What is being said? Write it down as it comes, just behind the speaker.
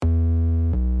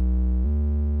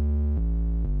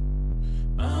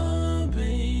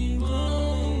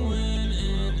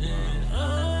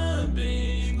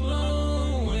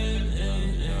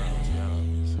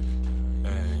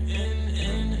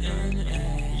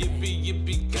Ladies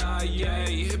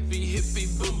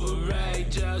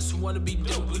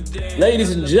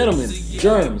and gentlemen,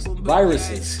 germs,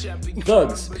 viruses,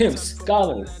 thugs, pimps,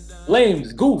 scholars,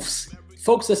 lames, goofs,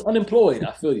 folks that's unemployed,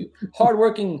 I feel you.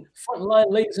 Hardworking frontline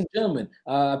ladies and gentlemen,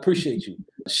 I appreciate you.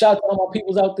 Shout out to all my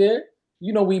peoples out there.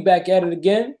 You know we back at it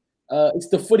again. It's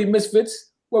the Footy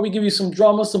Misfits, where we give you some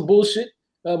drama, some bullshit,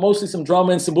 mostly some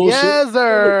drama and some bullshit. Yes,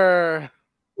 sir.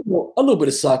 A little bit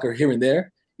of soccer here and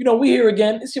there. You know, we here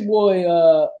again. It's your boy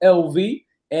LV,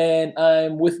 and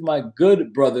I'm with my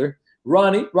good brother,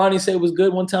 Ronnie. Ronnie, say it was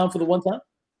good one time for the one time.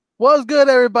 What's good,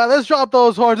 everybody? Let's drop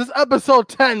those horns. It's episode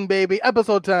 10, baby.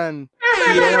 Episode 10.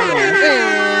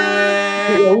 Yeah,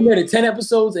 we made it 10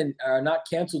 episodes and are not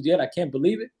canceled yet. I can't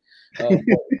believe it.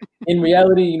 In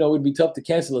reality, you know, it'd be tough to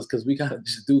cancel us because we gotta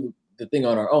just do the thing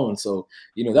on our own. So,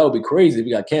 you know, that would be crazy if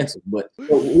we got canceled. But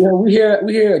you know, we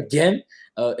here again.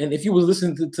 And if you was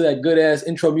listening to that good ass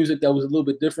intro music that was a little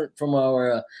bit different from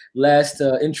our last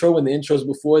intro and the intros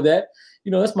before that,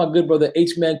 you know, that's my good brother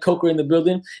H-Man Coker in the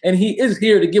building, and he is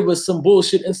here to give us some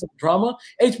bullshit and some drama.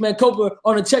 H-Man Coker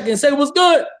on the check and say what's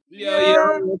good.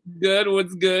 Yo,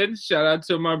 what's good? Shout out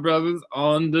to my brothers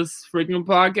on this freaking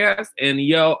podcast. And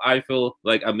yo, I feel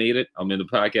like I made it. I'm in the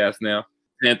podcast now.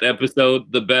 10th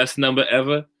episode, the best number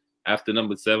ever. After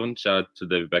number 7, shout out to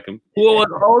David Beckham, who was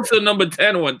also number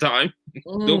 10 one time.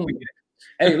 Don't forget.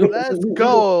 Hey, let's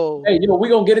go. Hey, you know, we're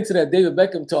going to get into that David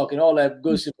Beckham talk and all that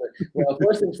good shit. But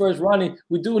first things first, Ronnie,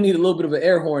 we do need a little bit of an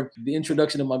air horn. The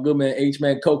introduction of my good man,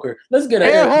 H-Man Coker. Let's get an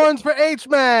air horns for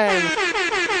H-Man.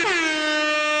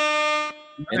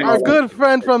 Our good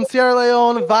friend from Sierra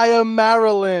Leone via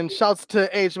Maryland. Shouts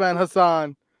to H-Man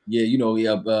Hassan. Yeah, you know, we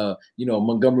have,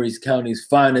 Montgomery County's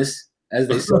finest, as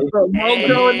they say.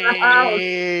 Mojo in the house.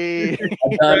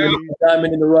 A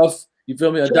diamond in the rough. You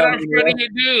feel me? A diamond in the rough.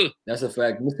 Do. That's a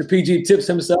fact. Mr. PG Tips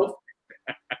himself.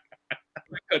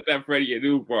 Cut that Freddie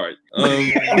Adu part.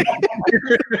 Freddie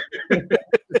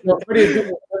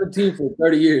Adu was 17 for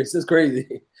 30 years. That's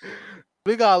crazy.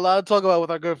 We got a lot to talk about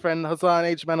with our good friend Hassan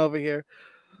H-Man over here.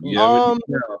 Yeah,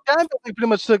 Champions League pretty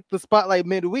much took the spotlight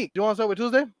midweek. Do you want to start with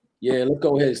Tuesday? Yeah, let's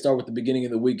go ahead and start with the beginning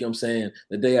of the week. I'm saying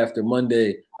the day after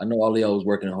Monday. I know all of y'all was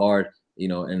working hard, you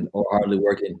know, or hardly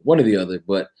working, one or the other.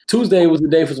 But Tuesday was the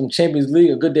day for some Champions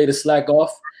League, a good day to slack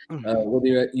off,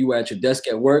 whether you were at your desk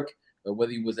at work or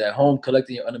whether you was at home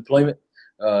collecting your unemployment.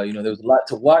 You know, there was a lot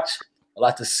to watch, a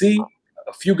lot to see,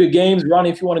 a few good games.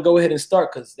 Ronnie, if you want to go ahead and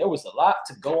start, because there was a lot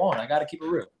to go on. I got to keep it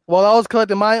real. While I was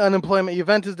collecting my unemployment,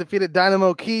 Juventus defeated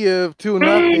Dynamo Kiev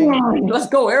 2-0. Let's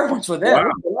go air horns for that.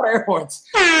 Wow. A lot of air horns.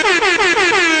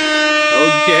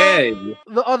 Okay.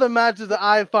 The other matches that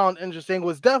I found interesting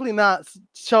was definitely not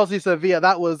Chelsea-Sevilla.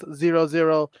 That was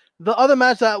 0-0. The other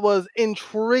match that was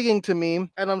intriguing to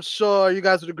me, and I'm sure you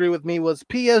guys would agree with me, was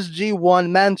PSG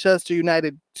 1, Manchester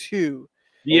United 2.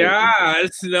 Yeah,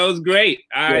 that was great.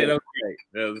 All right, that was great.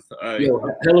 That was,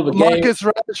 hell of a game. Marcus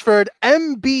Rashford,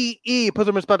 MBE. Put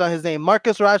some respect on his name.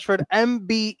 Marcus Rashford,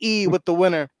 MBE with the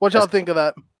winner. What y'all think of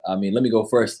that? I mean, let me go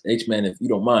first, H-Man, if you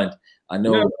don't mind. I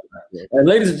know, and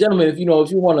ladies and gentlemen, if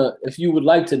you would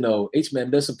like to know,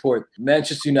 H-Man does support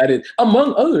Manchester United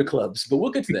among other clubs, but we'll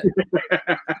get to that.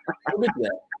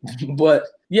 But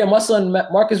yeah, my son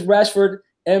Marcus Rashford,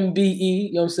 MBE.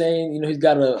 You know what I'm saying? You know, he's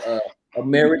got a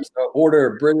merit, order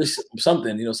of British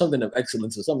something, you know, something of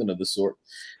excellence or something of the sort.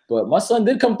 But my son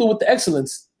did come through with the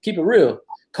excellence. Keep it real.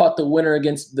 Caught the winner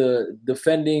against the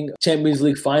defending Champions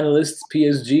League finalists,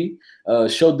 PSG.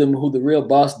 Showed them who the real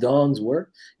boss dons were.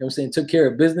 You know what I'm saying? Took care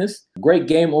of business. Great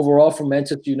game overall from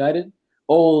Manchester United.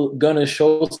 Old Gunnar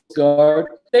Solskjaer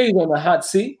stays on the hot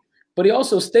seat, but he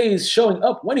also stays showing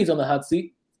up when he's on the hot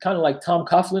seat. Kind of like Tom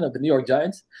Coughlin of the New York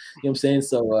Giants. You know what I'm saying?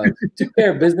 So took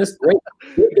care of business. Great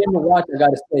game to watch, I got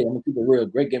to say. I'm going to keep it real.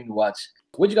 Great game to watch.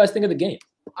 What did you guys think of the game?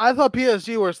 I thought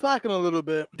PSG were slacking a little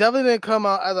bit. Definitely didn't come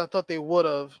out as I thought they would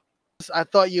have. I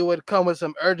thought you would come with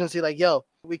some urgency like, yo,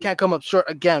 we can't come up short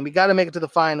again. We got to make it to the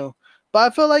final.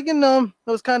 But I feel like, you know,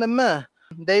 it was kind of meh.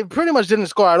 They pretty much didn't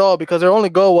score at all because their only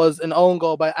goal was an own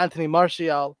goal by Anthony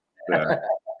Martial.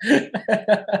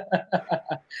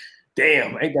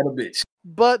 Damn, ain't that a bitch.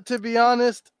 But to be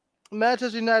honest,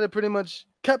 Manchester United pretty much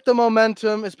kept the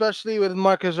momentum, especially with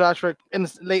Marcus Rashford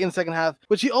late in the second half,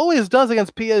 which he always does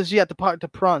against PSG at the Parc des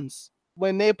Princes.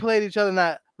 When they played each other in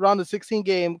that round of 16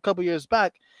 game a couple years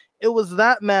back, it was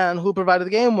that man who provided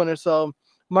the game winner. So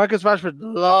Marcus Rashford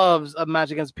loves a match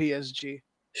against PSG.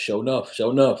 Sure enough.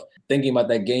 Thinking about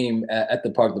that game at the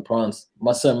Parc des Princes,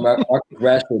 my son Marcus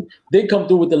Rashford did come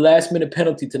through with the last-minute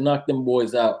penalty to knock them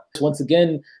boys out. Once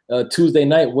again, Tuesday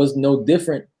night was no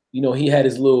different. You know, he had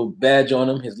his little badge on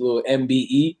him, his little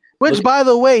MBE. Which, by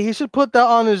the way, he should put that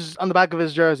on the back of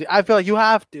his jersey. I feel like you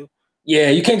have to. Yeah,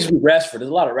 you can't just be Rashford. There's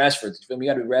a lot of Rashfords. You feel me?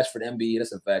 You got to be Rashford, MBE.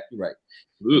 That's a fact. You're right.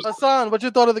 Hassan, what you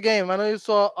thought of the game? I know you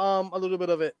saw a little bit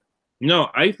of it. No,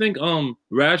 I think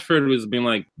Rashford was being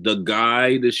like the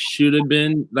guy that should have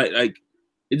been like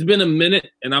it's been a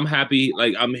minute and I'm happy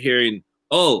like I'm hearing,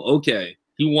 oh, okay,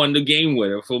 he won the game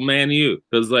winner for Man U.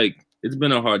 Because like it's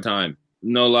been a hard time.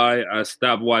 No lie, I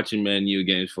stopped watching Man U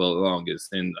games for the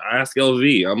longest. And I asked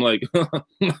LV, I'm like,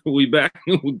 we back,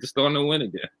 we starting to win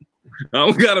again.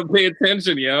 I gotta pay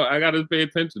attention, yo. I gotta pay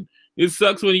attention. It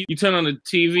sucks when you turn on the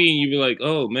TV and you be like,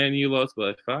 "Oh man, you lost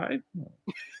by 5."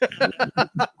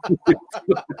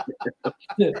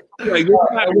 Like,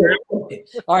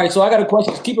 all right, so I got a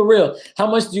question. Keep it real. How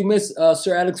much do you miss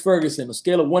Sir Alex Ferguson? A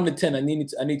scale of 1 to 10. I need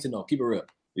to know. Keep it real.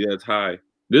 Yeah, it's high.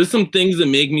 There's some things that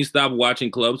make me stop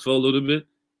watching clubs for a little bit,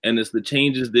 and it's the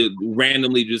changes that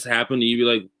randomly just happen, and you be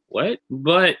like, what?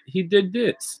 But he did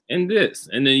this, and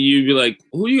then you'd be like,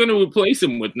 who are you going to replace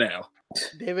him with now?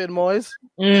 David Moyes.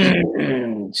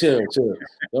 Chill.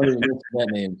 Don't even mention that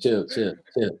name. Chill.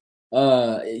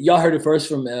 Y'all heard it first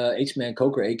from H-Man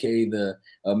Coker, a.k.a. the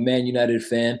Man United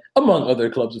fan, among other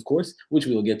clubs, of course, which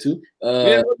we will get to.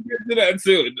 Yeah, we'll get to that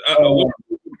soon.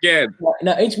 Again.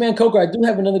 Now, H-Man Coker, I do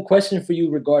have another question for you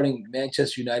regarding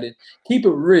Manchester United. Keep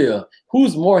it real.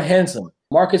 Who's more handsome?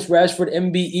 Marcus Rashford,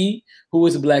 MBE, who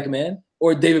is a black man,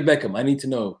 or David Beckham? I need to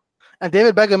know. And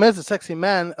David Beckham is a sexy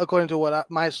man, according to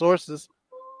my sources.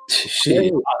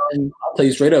 Shit, I'll tell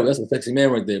you straight up, that's a sexy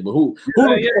man right there. But who?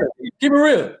 Yeah. Keep it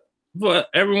real. For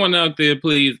everyone out there,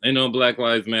 please, Black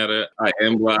Lives Matter. I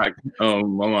am black. My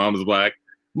mom's black.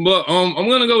 But I'm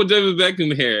gonna go with David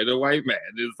Beckham here, the white man.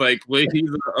 It's like, wait, he's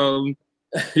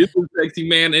a sexy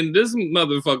man, and this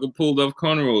motherfucker pulled off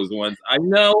cornrows once. I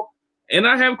know. And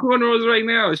I have cornrows right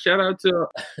now. Shout out to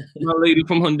my lady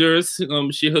from Honduras.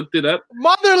 She hooked it up.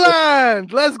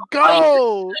 Motherland, let's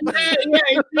go.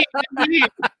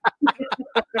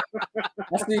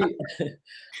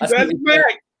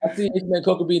 I see H-Man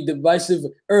Coker being divisive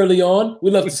early on.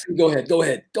 We love to see. Go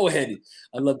ahead.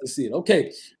 I love to see it.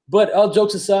 Okay, but all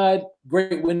jokes aside,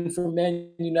 great win for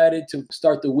Man United to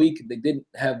start the week. They did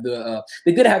have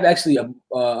actually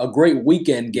a great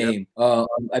weekend game.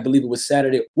 I believe it was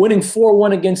Saturday, winning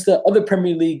 4-1 against the other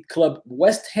Premier League club,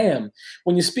 West Ham.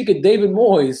 When you speak of David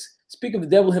Moyes, speak of the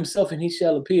devil himself, and he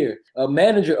shall appear. A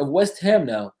manager of West Ham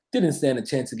now. Didn't stand a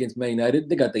chance against Man United.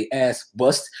 They got their ass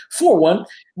bust. 4-1.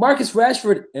 Marcus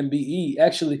Rashford, MBE,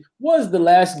 actually was the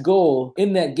last goal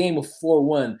in that game of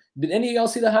 4-1. Did any of y'all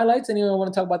see the highlights? Anyone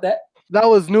want to talk about that? That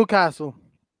was Newcastle.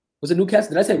 Was it Newcastle?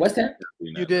 Did I say West Ham?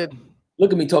 You did.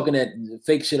 Look at me talking that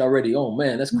fake shit already. Oh,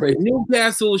 man, that's crazy.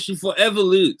 Newcastle should forever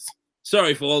lose.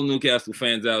 Sorry for all Newcastle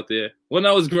fans out there. When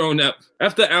I was growing up,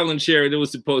 after Alan Shearer, it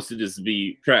was supposed to just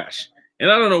be trash. And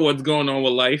I don't know what's going on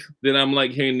with life that I'm like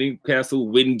hearing Newcastle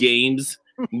win games,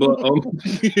 but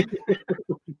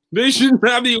they should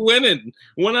not be winning.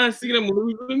 When I see them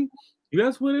losing,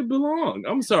 that's where they belong.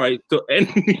 I'm sorry to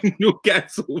any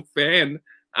Newcastle fan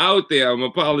out there. I'm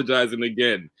apologizing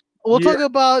again. We'll talk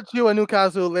about you and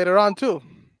Newcastle later on too.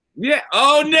 Yeah.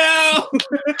 Oh no.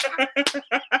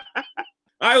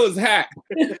 I was hacked.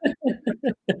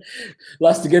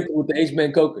 Lots to get to with the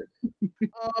H-Man Coker.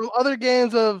 Other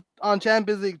games on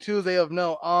Champions League Tuesday of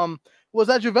note. Was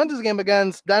that Juventus game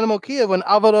against Dynamo Kiev when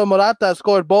Alvaro Morata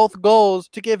scored both goals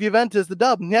to give Juventus the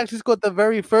dub. He actually scored the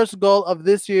very first goal of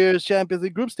this year's Champions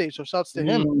League group stage, so shouts to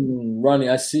him. Ronnie,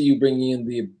 I see you bringing in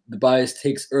the biased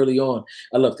takes early on.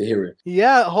 I love to hear it.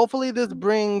 Yeah, hopefully this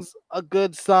brings a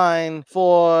good sign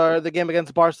for the game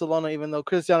against Barcelona, even though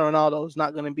Cristiano Ronaldo is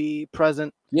not going to be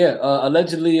present. Yeah,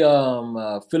 allegedly,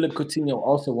 Philip Coutinho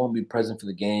also won't be present for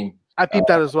the game. I peeped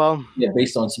that as well. Yeah,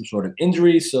 based on some sort of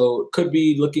injury, so it could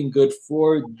be looking good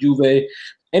for Juve.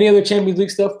 Any other Champions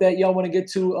League stuff that y'all want to get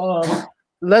to?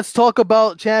 Let's talk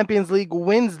about Champions League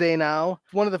Wednesday now.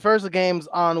 One of the first games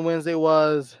on Wednesday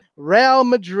was Real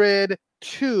Madrid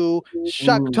 2,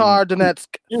 Shakhtar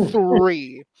Donetsk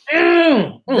 3.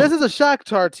 This is a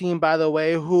Shakhtar team, by the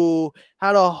way, who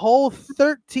had a whole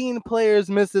 13 players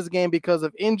miss this game because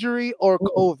of injury or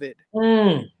COVID.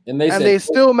 And they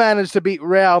still managed to beat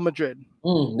Real Madrid.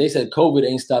 They said COVID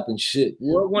ain't stopping shit.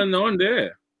 What went on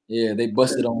there? Yeah, they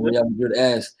busted on Real Madrid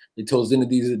ass. They told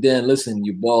Zinedine Zidane, listen,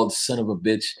 you bald son of a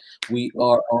bitch, we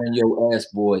are on your ass,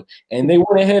 boy. And they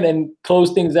went ahead and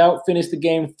closed things out, finished the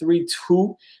game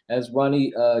 3-2, as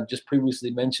Ronnie just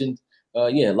previously mentioned.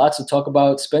 Lots to talk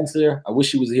about. Spencer, I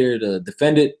wish he was here to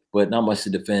defend it. but not much to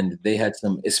defend. They had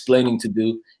some explaining to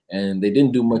do, and they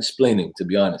didn't do much explaining, to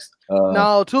be honest.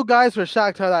 Now, two guys for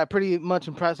Shakhtar that pretty much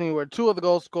impressed me were two of the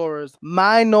goal scorers.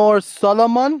 Minor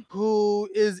Solomon, who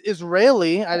is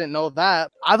Israeli. I didn't know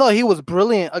that. I thought he was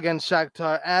brilliant against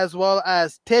Shakhtar, as well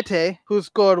as Tete, who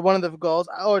scored one of the goals,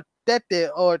 or Tete.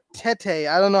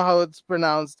 I don't know how it's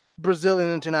pronounced.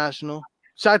 Brazilian international.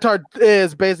 Shakhtar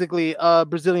is basically a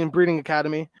Brazilian breeding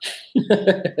academy.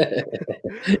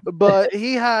 But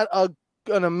he had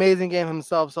an amazing game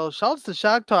himself. So shouts to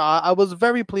Shakhtar. I was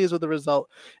very pleased with the result.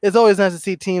 It's always nice to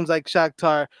see teams like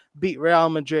Shakhtar beat Real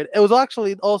Madrid. It was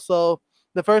actually also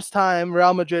the first time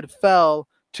Real Madrid fell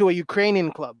to a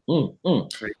Ukrainian club.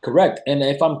 Correct. And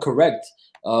if I'm correct,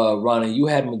 Ronnie, you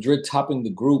had Madrid topping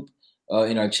the group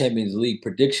in our Champions League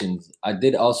predictions. I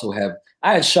did also have.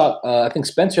 I had I think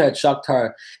Spencer had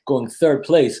Shakhtar going third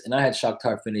place, and I had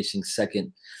Shakhtar finishing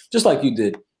second, just like you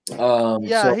did. He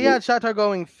had Shakhtar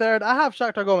going third. I have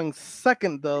Shakhtar going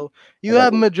second, though. You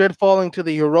have Madrid falling to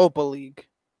the Europa League.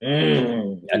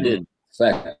 I did.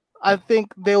 Fact. I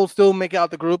think they will still make it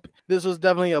out the group. This was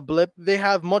definitely a blip. They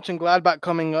have Mönchengladbach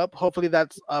coming up. Hopefully,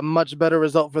 that's a much better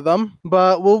result for them.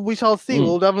 But we shall see.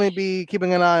 We'll definitely be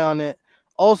keeping an eye on it.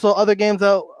 Also, other games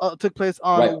that took place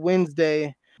on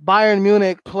Wednesday. Bayern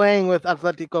Munich playing with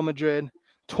Atletico Madrid,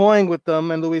 toying with them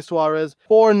and Luis Suarez.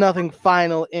 4-0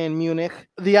 final in Munich.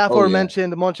 The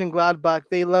aforementioned Mönchengladbach,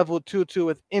 they leveled 2-2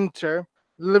 with Inter.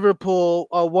 Liverpool,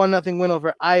 a 1-0 win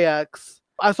over Ajax.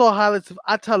 I saw highlights of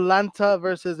Atalanta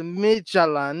versus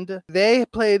Midtjylland. They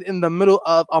played in the middle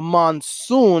of a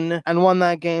monsoon and won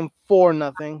that game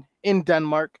 4-0 in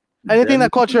Denmark. Anything that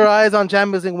caught your eyes on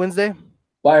Champions League Wednesday?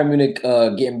 Bayern Munich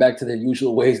getting back to their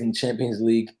usual ways in the Champions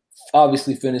League.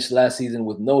 Obviously finished last season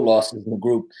with no losses in the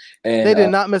group. And they did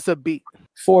not miss a beat.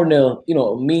 4-0,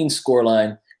 a mean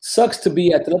scoreline. Sucks to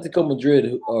be Atletico Madrid,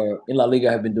 who in La Liga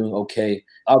have been doing okay.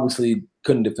 Obviously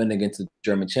couldn't defend against the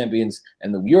German champions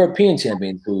and the European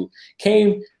champions who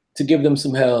came to give them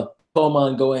some hell.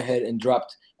 Coman go ahead and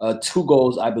dropped 2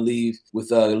 goals, I believe,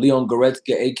 with Leon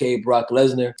Goretzka, a.k.a. Brock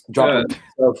Lesnar, dropping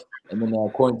himself, and then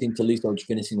Quarantine Tolisso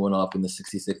finishing one off in the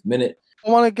 66th minute. I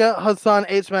want to get Hassan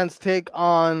H-Man's take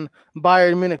on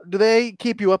Bayern Munich. Do they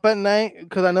keep you up at night?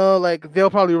 Because I know they'll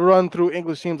probably run through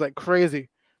English teams like crazy.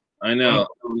 I know.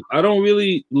 I don't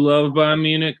really love Bayern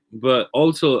Munich, but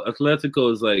also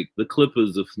Atletico is like the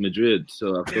Clippers of Madrid.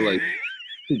 So I feel like.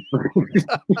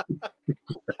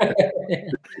 I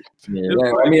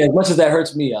mean, as much as that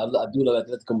hurts me, I do love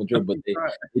Atletico Madrid, but they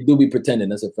do be pretending.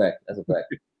 That's a fact.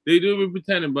 They do be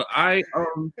pretending, but I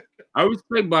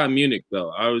respect Bayern Munich though.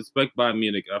 I respect Bayern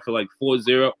Munich. I feel like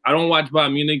 4-0. I don't watch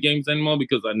Bayern Munich games anymore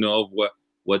because I know of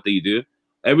what they do.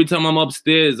 Every time I'm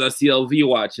upstairs, I see LV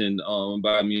watching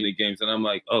Bayern Munich games, and I'm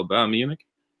like, oh, Bayern Munich,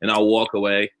 and I'll walk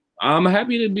away. I'm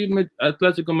happy to be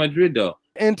Atletico Madrid though.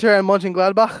 Inter and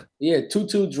Mönchengladbach. Yeah,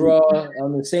 2-2 draw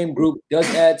on the same group.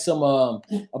 Does add some a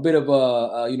bit of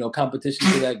competition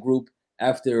to that group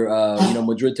after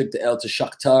Madrid took the L to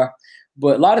Shakhtar.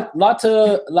 But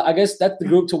I guess that's the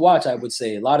group to watch. I would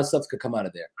say a lot of stuff could come out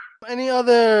of there. Any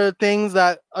other things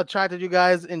that attracted you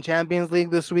guys in Champions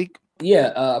League this week?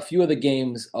 Yeah, a few of the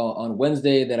games on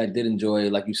Wednesday that I did enjoy,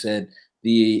 like you said.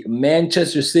 The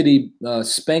Manchester City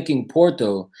spanking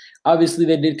Porto. Obviously,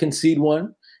 they did concede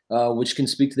one, which can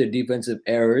speak to their defensive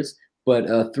errors. But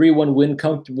a 3-1 win,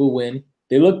 comfortable win.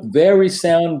 They look very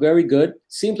sound, very good.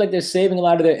 Seems like they're saving a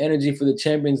lot of their energy for the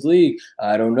Champions League.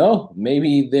 I don't know.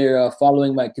 Maybe they're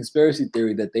following my conspiracy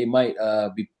theory that they might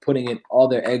be putting all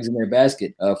their eggs in their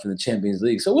basket for the Champions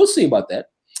League. So we'll see about that.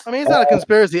 I mean, it's not a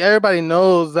conspiracy. Everybody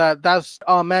knows that that's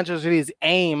Manchester City's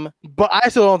aim, but I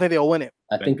still don't think they'll win it.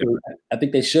 I think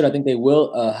they should. I think they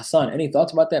will. Hassan, any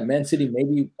thoughts about that? Man City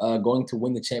maybe going to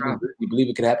win the Champions League. You believe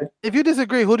it could happen? If you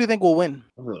disagree, who do you think will win?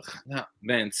 Not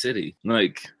Man City.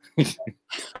 I'm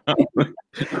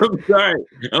sorry.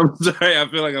 I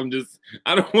feel like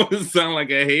I don't want to sound like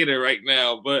a hater right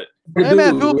now, but hey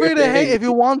man, feel free to hate if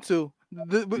you want to.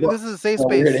 This is a safe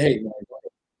space. We're here to hate, man.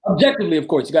 Objectively, of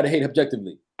course, you got to hate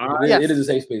objectively. It is a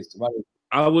safe space.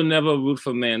 I would never root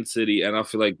for Man City, and I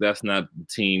feel like that's not the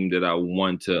team that I would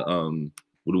want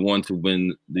to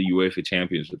win the UEFA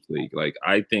Champions League. Like,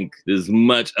 I think there's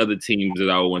much other teams that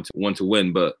I would want to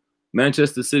win, but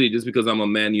Manchester City, just because I'm a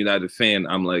Man United fan,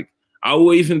 I'm like, I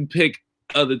will even pick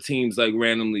other teams like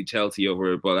randomly Chelsea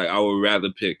over it, but I would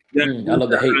rather pick. I love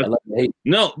the hate.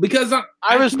 No, because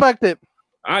I respect it.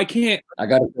 I can't.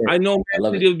 I know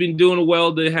Man City have been doing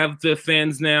well. They have their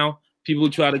fans now. People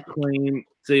try to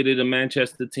say they're the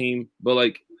Manchester team,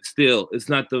 but still, it's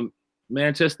not the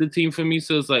Manchester team for me.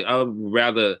 So it's like I would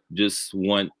rather just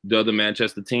want the other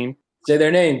Manchester team. Say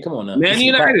their name. Come on now. Man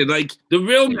United, like the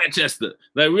real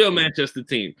Manchester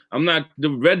team. I'm not the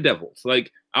Red Devils.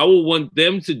 Like I will want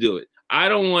them to do it. I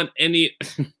don't want any.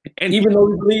 Even though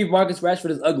we believe Marcus Rashford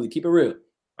is ugly, keep it real.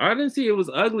 I didn't say it was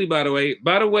ugly, by the way.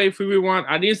 By the way, if we rewind,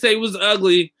 I didn't say it was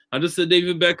ugly. I just said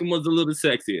David Beckham was a little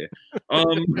sexier.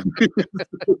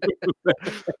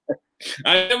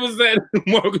 I never said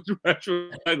Marcus Rashford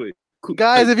was ugly.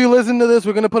 Guys, if you listen to this,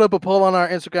 we're going to put up a poll on our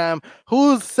Instagram.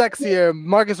 Who's sexier,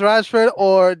 Marcus Rashford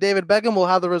or David Beckham? We'll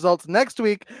have the results next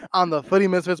week on the Footy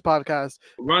Misfits podcast.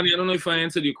 Ronnie, I don't know if I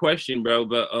answered your question, bro,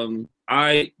 but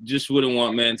I just wouldn't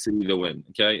want Man City to win,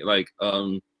 okay? Like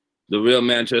the real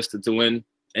Manchester to win.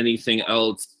 Anything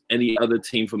else, any other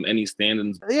team from any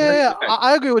standings. Yeah,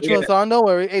 I agree with you, Hassan. Don't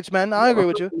worry, H-Man. I agree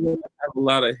with you. I have a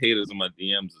lot of haters in my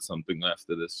DMs or something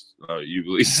after this. You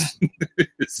release.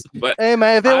 But hey,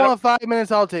 man, if they want 5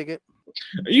 minutes, I'll take it.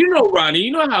 You know, Ronnie,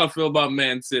 you know how I feel about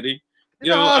Man City. You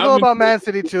know how I feel about Man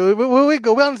City, too. We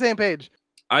go. We're on the same page.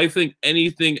 I think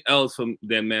anything else from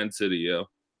than Man City, yo.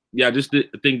 Yeah, I just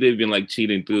think they've been, like,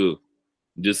 cheating through.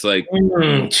 Just like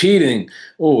cheating.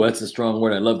 Oh, that's a strong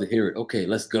word. I love to hear it. Okay,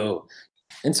 let's go.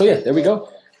 And so, yeah, there we go.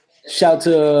 Shout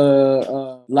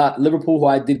to Liverpool, who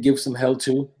I did give some hell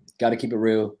to. Got to keep it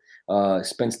real.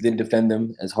 Spence did defend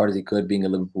them as hard as he could, being a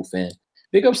Liverpool fan.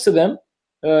 Big ups to them.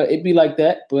 It'd be like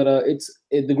that, but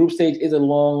the group stage is a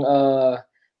long,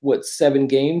 7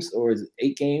 games or is it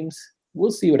 8 games?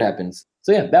 We'll see what happens.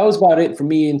 So, yeah, that was about it for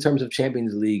me in terms of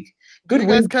Champions League. Good Did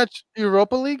you guys catch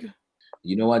Europa League?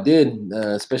 You know, I did,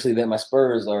 especially that my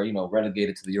Spurs are,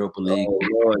 relegated to the Europa League,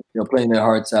 playing their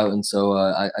hearts out. And so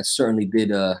I certainly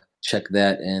did check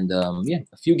that. And,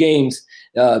 a few games.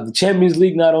 The Champions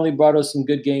League not only brought us some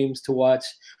good games to watch,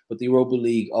 but the Europa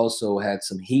League also had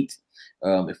some heat,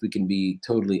 if we can be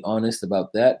totally honest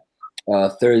about that.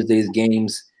 Thursday's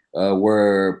games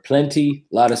were plenty,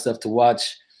 a lot of stuff to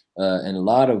watch. And a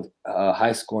lot of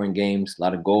high-scoring games, a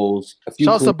lot of goals.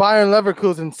 Chelsea, Bayern,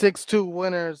 Leverkusen, 6-2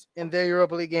 winners in their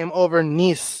Europa League game over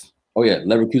Nice. Oh yeah,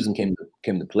 Leverkusen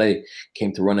came to play,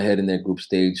 came to run ahead in their group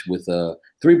stage with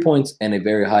 3 points and a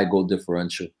very high goal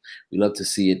differential. We love to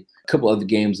see it. A couple other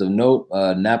games of note: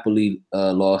 Napoli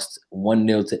lost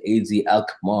 1-0 to AZ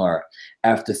Alkmaar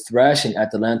after thrashing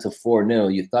Atalanta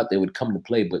 4-0. You thought they would come to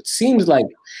play, but seems like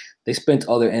they spent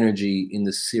all their energy in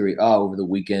the Serie A over the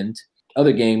weekend.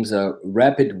 Other games,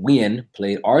 Rapid Wien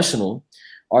played Arsenal.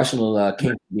 Arsenal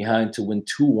came behind to win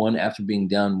 2-1 after being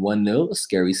down 1-0, a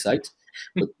scary sight.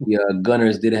 But the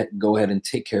Gunners did go ahead and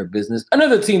take care of business.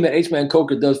 Another team that H-Man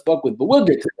Coker does fuck with, but we'll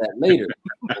get to that later.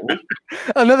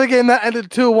 Another game that ended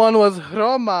 2-1 was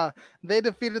Roma. They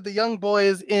defeated the Young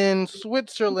Boys in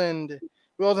Switzerland.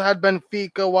 We also had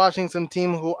Benfica watching some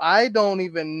team who I don't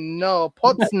even know.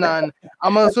 Poznan.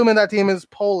 I'm assuming that team is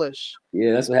Polish.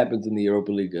 Yeah, that's what happens in the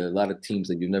Europa League. A lot of teams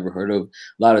that you've never heard of. A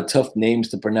lot of tough names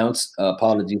to pronounce.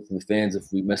 Apologies to the fans if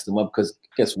we messed them up, because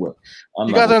guess what?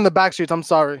 You guys are in the back streets. I'm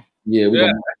sorry. Yeah,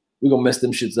 we're gonna mess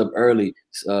them shits up early.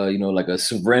 Like a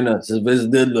Savrina.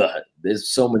 There's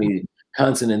so many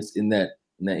consonants in that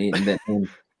name.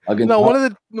 No,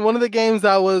 one of the games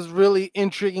that was really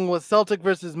intriguing was Celtic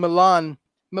versus Milan.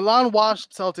 Milan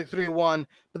washed Celtic 3-1,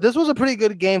 but this was a pretty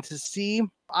good game to see.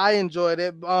 I enjoyed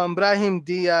it. Brahim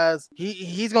Diaz,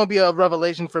 he's going to be a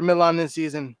revelation for Milan this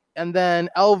season. And then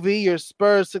LV, your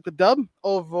Spurs took the dub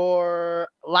over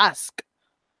Lask.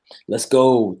 Let's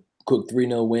go. Quick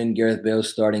 3-0 win. Gareth Bale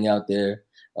starting out there.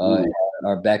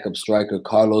 Our backup striker,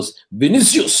 Carlos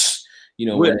Vinicius.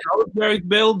 How's Gareth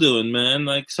Bale doing, man?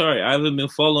 Sorry, I haven't been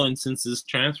following since his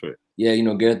transfer. Yeah,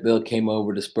 Gareth Bale came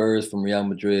over to Spurs from Real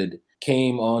Madrid.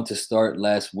 Came on to start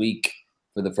last week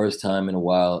for the first time in a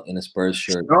while in a Spurs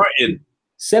shirt.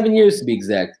 7 years to be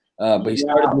exact. But he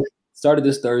started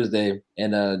this Thursday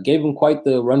and gave them quite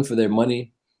the run for their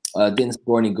money. Didn't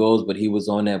score any goals, but he was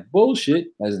on that bullshit,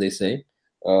 as they say.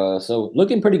 So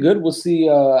looking pretty good. We'll see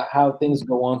how things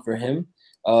go on for him.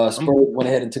 Spurs went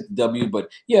ahead and took the W, but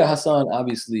yeah, Hassan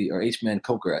obviously, or H-Man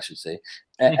Coker, I should say.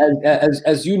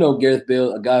 As you know, Gareth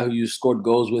Bale, a guy who you scored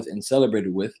goals with and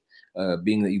celebrated with,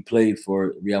 being that you played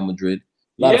for Real Madrid.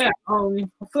 I feel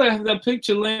like I have that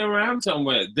picture laying around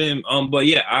somewhere. But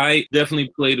yeah, I definitely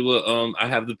played with. I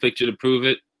have the picture to prove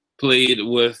it. Played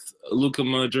with Luka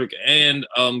Modric and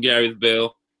Gareth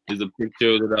Bale. There's a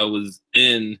picture that I was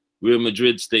in Real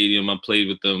Madrid Stadium. I played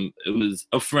with them. It was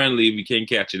a friendly. We can't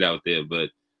catch it out there, but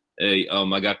hey,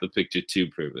 I got the picture to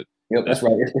prove it. Yep, that's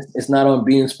right. It's not on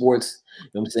beIN Sports, you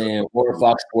know what I'm saying, or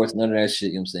Fox Sports, none of that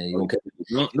shit, you know what I'm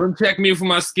saying. Don't check me for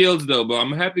my skills, though, but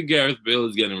I'm happy Gareth Bale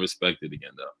is getting respected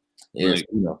again, though. Yes, Like,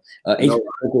 you know, no,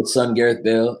 Coco's son Gareth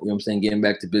Bale. You know what I'm saying, getting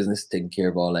back to business, taking care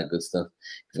of all that good stuff.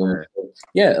 You feel me?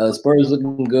 Yeah, Spurs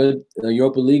looking good.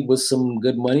 Europa League was some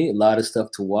good money. A lot of stuff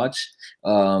to watch.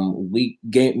 Week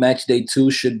game match day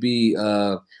 2 should be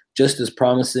just as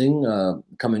promising.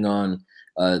 Coming on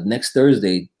next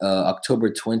Thursday, October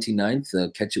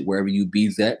 29th. Catch it wherever you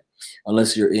be that.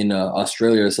 Unless you're in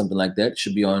Australia or something like that,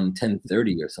 should be on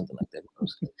 10:30 or something like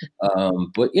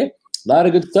that. But yeah, a lot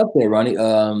of good stuff there, Ronnie.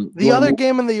 The other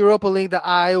game in the Europa League that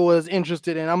I was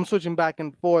interested in, I'm switching back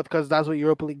and forth because that's what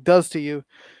Europa League does to you.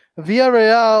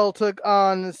 Villarreal took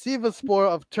on Sivasspor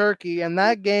of Turkey, and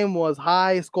that game was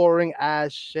high scoring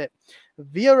as shit.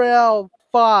 Villarreal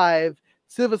 5,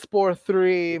 Sivasspor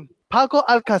 3. Paco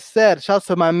Alcacer, shouts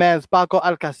to my man Paco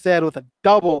Alcacer with a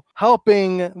double,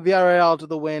 helping Villarreal to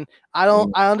the win. I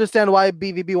understand why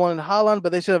BVB wanted Haaland,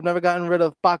 but they should have never gotten rid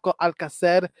of Paco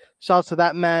Alcacer. Shouts to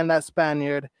that man, that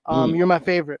Spaniard. You're my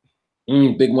favorite.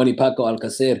 Big money Paco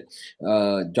Alcacer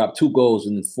dropped 2 goals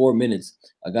in 4 minutes.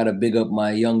 I got to big up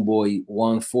my young boy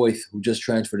Juan Foyth, who just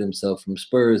transferred himself from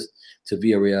Spurs to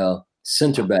Villarreal.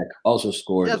 Center back also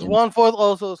scored. Yes, Juan Foyth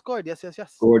also scored. Yes.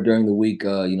 Scored during the week. You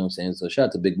know what I'm saying? So shout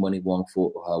out to big money Juan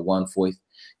Foyth. You know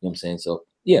what I'm saying? So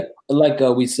yeah, like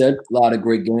we said, a lot of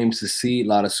great games to see, a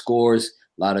lot of scores,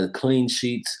 a lot of clean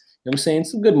sheets. You know what I'm saying?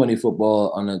 Some good money football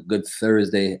on a good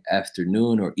Thursday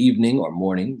afternoon or evening or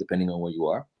morning, depending on where you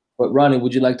are. But Ronnie,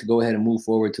 would you like to go ahead and move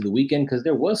forward to the weekend? Because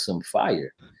there was some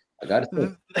fire. I got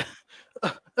to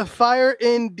say. Fire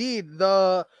indeed.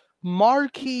 The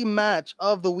marquee match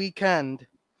of the weekend.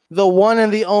 The one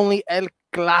and the only El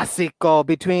Clásico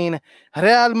between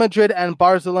Real Madrid and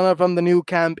Barcelona from the new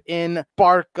camp in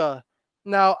Barca.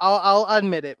 Now, I'll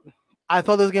admit it. I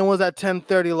thought this game was at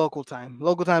 10:30 local time.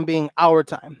 Local time being our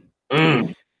time.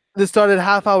 This started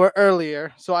half hour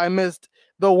earlier, so I missed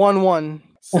the 1-1.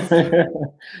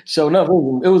 Sure enough,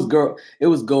 it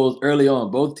was goals early on.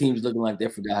 Both teams looking like they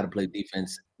forgot how to play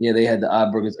defense. Yeah, they had the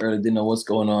Eyeburgers early, didn't know what's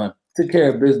going on. Took care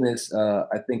of business.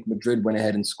 I think Madrid went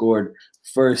ahead and scored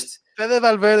first. Fede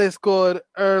Valverde scored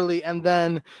early, and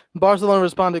then Barcelona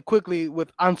responded quickly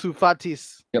with Ansu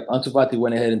Fati's. Yep, Ansu Fati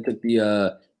went ahead and took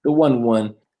the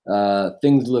 1-1.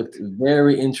 Things looked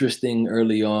very interesting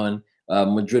early on.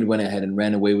 Madrid went ahead and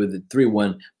ran away with it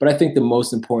 3-1. But I think the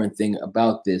most important thing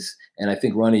about this, and I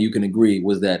think, Ronnie, you can agree,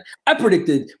 was that I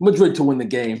predicted Madrid to win the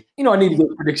game. You know, I need to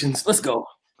get predictions. Let's go.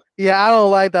 Yeah, I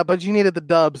don't like that, but you needed the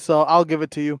dub, so I'll give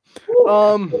it to you.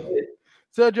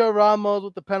 Sergio Ramos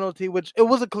with the penalty, which it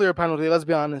was a clear penalty, let's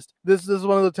be honest. This is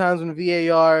one of the times when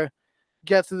VAR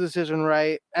gets the decision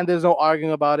right, and there's no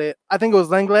arguing about it. I think it was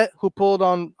Lenglet who pulled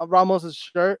on Ramos'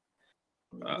 shirt.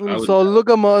 So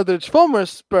Luka Modric, former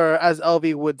Spur, as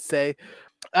LV would say,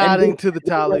 adding to the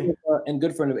tally. And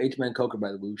good friend of H-Man Coker,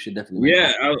 by the way. We should definitely.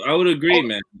 Yeah, I would agree,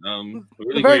 man.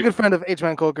 Really a very good friend of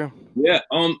H-Man Coker. Yeah.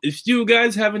 If you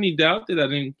guys have any doubt that I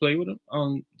didn't play with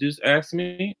him, just ask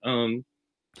me. We'll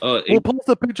post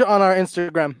a picture on our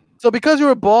Instagram. So because you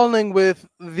were balling with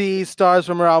the stars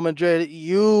from Real Madrid,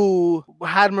 you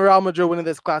had Real Madrid winning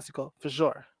this Clásico for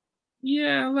sure.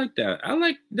 Yeah, I like that.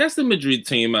 That's the Madrid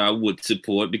team I would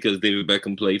support because David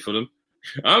Beckham played for them.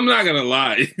 I'm not gonna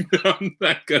lie.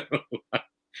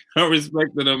 I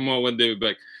respected them more when David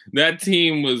Beckham. That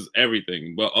team was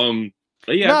everything. But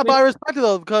yeah. But I respect it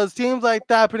though, because teams like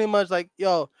that pretty much like,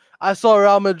 yo, I saw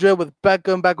Real Madrid with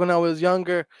Beckham back when I was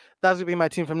younger. That's gonna be my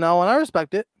team from now on. I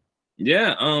respect it.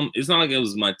 Yeah, it's not like it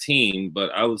was my team,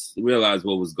 but I realized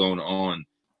what was going on.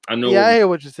 I know. Yeah, I hear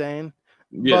what you're saying.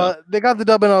 Yeah. But they got the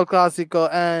dub in El Clásico,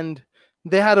 and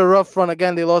they had a rough run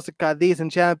again. They lost to Cadiz in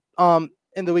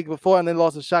the week before, and they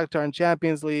lost to Shakhtar in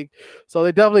Champions League. So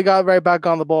they definitely got right back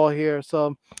on the ball here.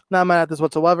 So not mad at this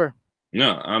whatsoever.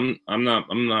 No, I'm not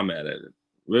mad at it.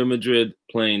 Real Madrid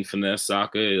playing finesse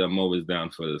soccer, I'm always down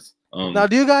for this. Now,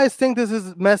 do you guys think this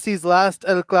is Messi's last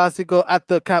El Clásico at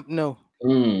the Camp Nou?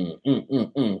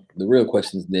 The real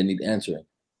questions they need answering.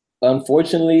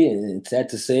 Unfortunately, it's sad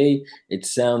to say, it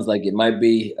sounds like it might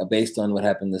be based on what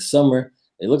happened this summer.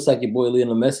 It looks like your boy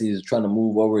Lionel Messi is trying to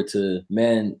move over to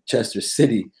Manchester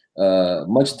City,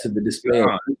 much to the display of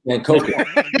H-Man Coker.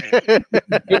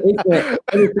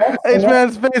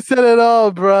 H-Man's face said it all,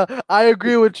 bro. I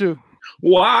agree with you.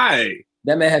 Why?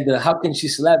 That man had the how can she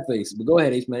slap face. But go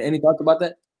ahead, H-Man. Any thoughts about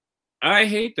that? I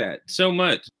hate that so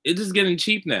much. It's just getting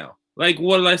cheap now. Like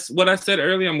what I said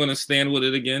earlier, I'm gonna stand with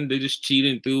it again. They're just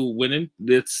cheating through winning.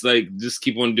 It's like just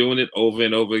keep on doing it over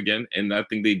and over again. And I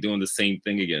think they're doing the same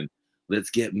thing again. Let's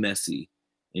get messy,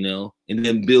 and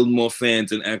then build more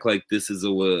fans and act like this is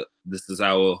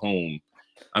our home.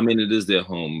 I mean, it is their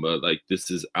home, but like this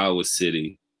is our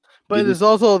city. But it's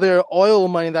also their oil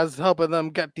money that's helping them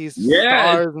get these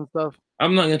stars and stuff.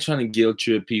 I'm not gonna try to guilt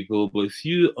trip people, but if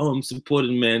you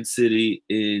supported Man City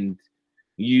and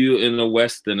you in a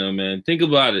Westerner, man, think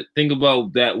about it. Think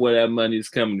about that, where that money is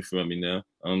coming from.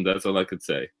 That's all I could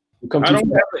say. I don't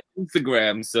have an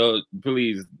Instagram, so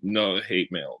please no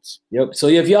hate mails. Yep. So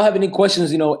if y'all have any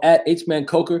questions, at H-Man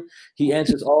Coker, he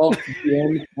answers all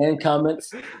DMs and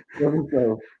comments.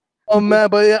 Oh man,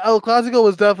 but yeah, El Clasico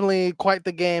was definitely quite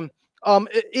the game.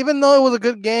 Even though it was a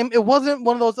good game, it wasn't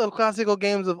one of those El Clasico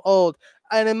games of old,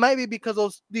 and it might be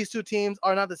because these two teams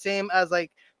are not the same as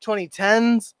like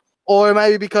 2010s, or it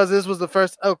might be because this was the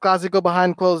first El Clasico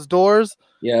behind closed doors.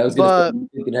 Yeah, I was gonna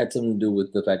say it had something to do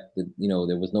with the fact that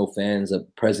there was no fans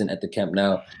present at the Camp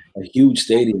Nou, a huge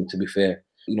stadium. To be fair,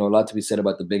 a lot to be said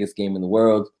about the biggest game in the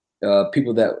world.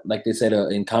 People that, like they said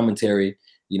in commentary,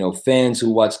 fans who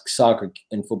watch soccer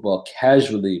and football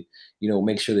casually,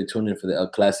 make sure they tune in for the El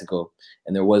Clasico,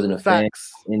 and there wasn't a fan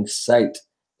in sight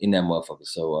in that motherfucker.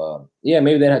 So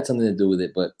maybe that had something to do with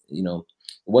it, but it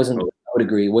wasn't. I would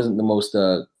agree, it wasn't the most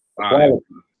El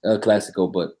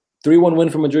Clasico, but 3-1 win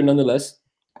for Madrid nonetheless.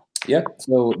 Yeah,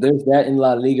 so there's that in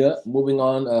La Liga. Moving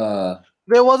on.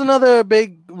 There was another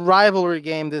big rivalry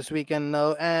game this weekend,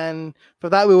 though, and for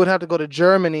that we would have to go to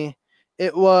Germany.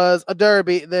 It was a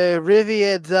derby, the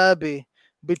Riviera Derby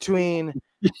between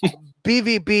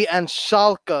BVB and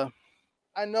Schalke.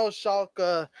 I know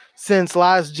Schalke since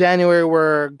last January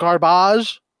were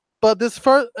garbage, but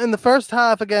in the first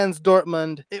half against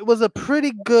Dortmund, it was a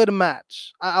pretty good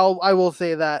match. I will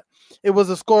say that. It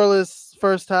was a scoreless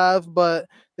first half, but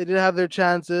they did have their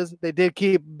chances. They did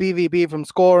keep BVB from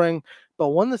scoring, but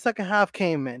when the second half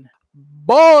came in,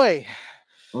 boy,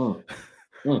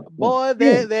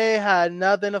 they had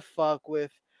nothing to fuck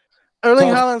with. Erling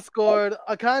Haaland scored.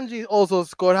 Akanji also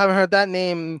scored. Haven't heard that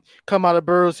name come out of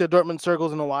Borussia Dortmund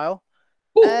circles in a while.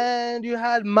 Ooh. And you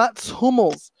had Mats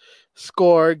Hummels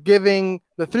score, giving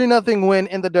the 3-0 win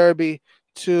in the derby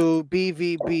to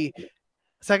BVB.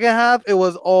 Second half, it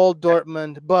was all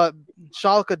Dortmund, but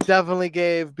Schalke definitely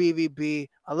gave BVB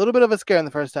a little bit of a scare in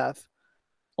the first half.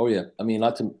 Oh yeah, I mean,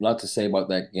 lot to say about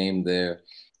that game there.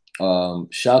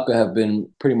 Schalke have been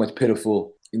pretty much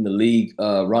pitiful in the league.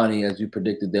 Ronnie, as you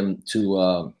predicted them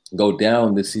to go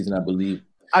down this season, I believe.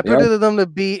 I predicted them to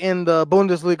be in the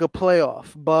Bundesliga playoff,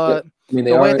 but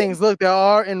the way things look, they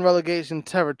are in relegation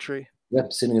territory.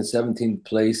 Yep, sitting in 17th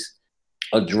place,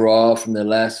 a draw from their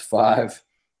last 5.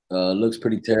 Looks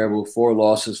pretty terrible. 4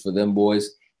 losses for them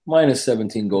boys, minus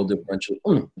 17 goal differential.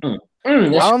 I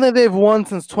don't think they've won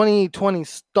since 2020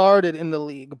 started in the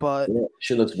league, but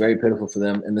shit looks very pitiful for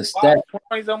them. And the stat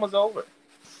 2020's almost over.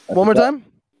 One more time.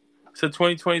 So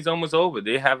 2020's almost over.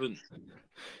 They haven't.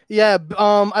 Yeah,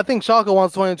 I think Schalke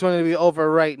wants 2020 to be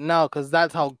over right now because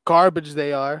that's how garbage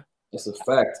they are. That's a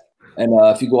fact. And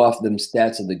if you go off them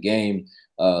stats of the game,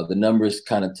 the numbers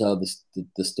kind of tell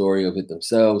the story of it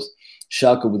themselves.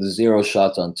 Schalke with 0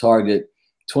 shots on target,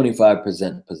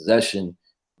 25% possession.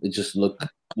 It just looked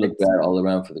bad all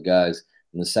around for the guys.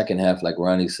 In the second half, like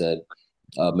Ronnie said,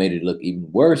 made it look even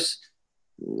worse.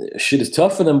 Shit is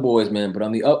tough for them boys, man. But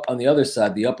on the other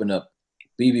side, the up and up,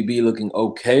 BVB looking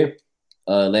okay,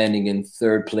 landing in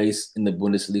 3rd place in the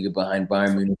Bundesliga behind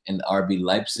Bayern Munich and RB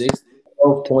Leipzig.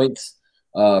 12 points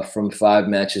from 5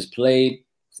 matches played,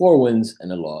 4 wins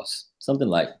and a loss. Something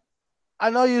like. I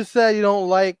know you said you don't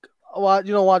watch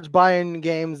Bayern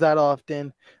games that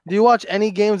often. Do you watch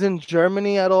any games in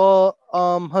Germany at all,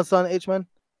 Hassan H-Man?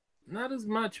 Not as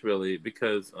much, really,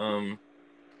 because I'm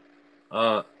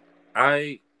an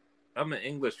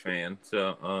English fan,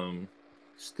 so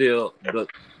still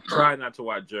try not to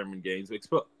watch German games.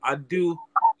 But I do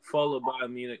follow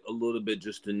Bayern Munich a little bit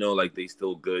just to know like they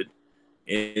still good.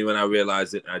 And when I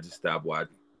realized it, I just stopped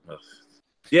watching.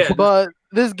 Yeah, but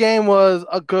this game was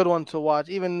a good one to watch,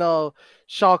 even though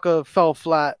Schalke fell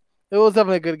flat. It was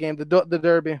definitely a good game, the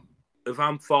derby. If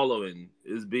I'm following,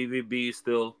 is BVB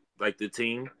still like the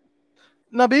team?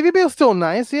 No, BVB is still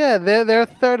nice. Yeah, they're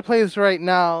 3rd place right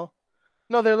now.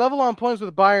 No, they're level on points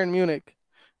with Bayern Munich,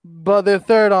 but they're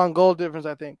 3rd on goal difference,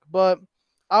 I think. But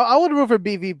I would root for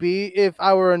BVB if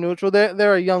I were a neutral.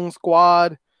 They're a young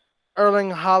squad.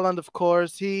 Erling Haaland, of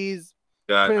course, he's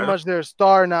pretty much their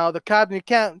star now. The captain,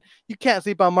 you can't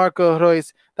sleep on Marco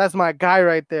Reus. That's my guy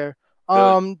right there.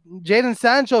 Jadon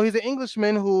Sancho, he's an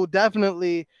Englishman who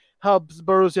definitely helps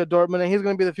Borussia Dortmund, and he's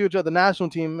going to be the future of the national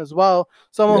team as well.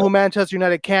 Someone who Manchester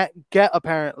United can't get,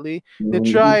 apparently. They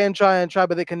try and try,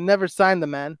 but they can never sign the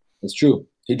man. It's true.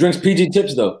 He drinks PG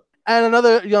tips, though. And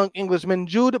another young Englishman,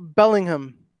 Jude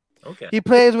Bellingham. Okay. He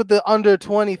plays with the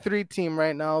under-23 team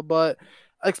right now, but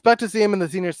Expect to see him in the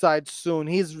senior side soon.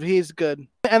 He's good.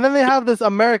 And then they have this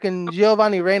American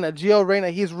Gio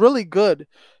Reyna. He's really good.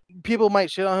 People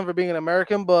might shit on him for being an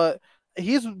American, but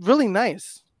he's really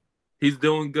nice. He's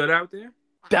doing good out there.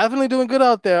 Definitely doing good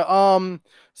out there.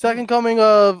 Second coming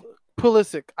of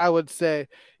Pulisic, I would say.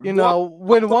 You know,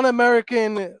 when one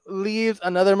American leaves,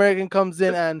 another American comes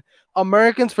in, and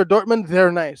Americans for Dortmund,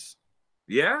 they're nice.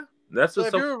 Yeah, that's So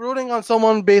what if you're rooting on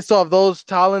someone based off those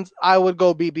talents, I would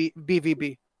go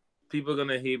BVB. people are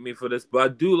gonna hate me for this, but I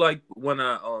do like when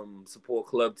I support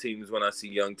club teams when I see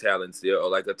young talents there, or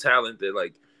like a talent that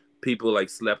like people like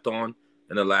slept on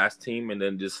in the last team and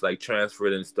then just like transfer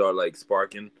it and start like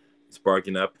sparking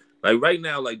up. Like right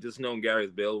now, like just knowing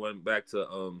Gareth Bale went back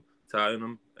to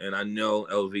Tottenham, and I know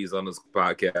LV's on this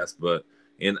podcast, but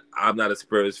and I'm not a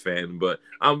Spurs fan, but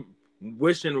I'm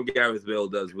wishing Gareth Bale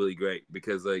does really great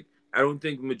because like I don't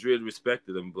think Madrid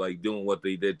respected him like doing what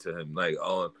they did to him, like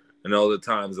on and all the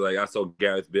times like I saw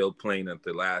Gareth Bale playing at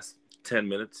the last 10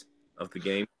 minutes of the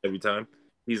game every time.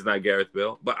 He's not Gareth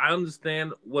Bale, but I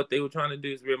understand what they were trying to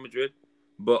do is Real Madrid.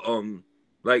 But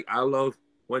like I love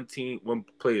when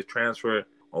players transfer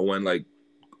or when like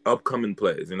upcoming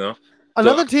players, you know.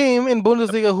 Another team in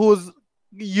Bundesliga who's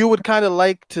you would kind of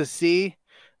like to see,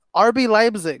 RB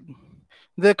Leipzig.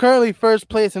 They're currently first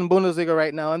place in Bundesliga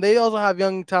right now, and they also have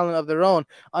young talent of their own.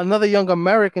 Another young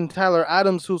American, Tyler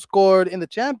Adams, who scored in the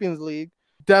Champions League.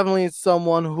 Definitely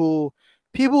someone who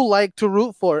people like to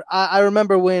root for. I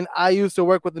remember when I used to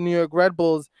work with the New York Red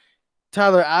Bulls,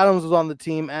 Tyler Adams was on the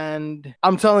team, and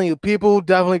I'm telling you, people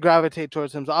definitely gravitate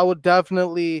towards him. So I would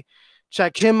definitely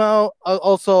check him out.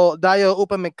 Also, Dayo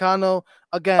Upamecano,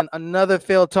 again, another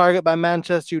failed target by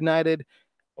Manchester United.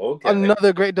 Okay.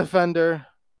 Another great defender.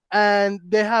 And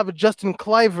they have Justin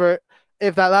Kluivert.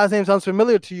 If that last name sounds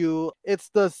familiar to you, it's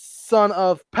the son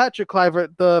of Patrick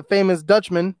Kluivert, the famous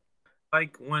Dutchman.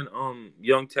 Like when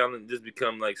young talent just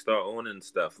become like start owning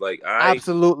stuff. Like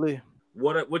Absolutely.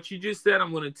 What you just said,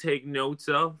 I'm gonna take notes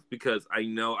of because I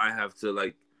know I have to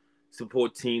like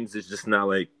support teams. It's just not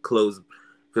like close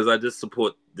because I just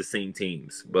support the same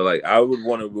teams. But like I would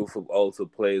want to root for also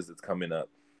players that's coming up.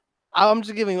 I'm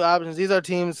just giving you options. These are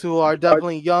teams who are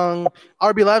definitely young.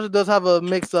 RB Leipzig does have a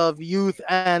mix of youth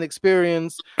and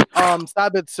experience.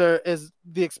 Sabitzer is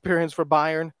the experience for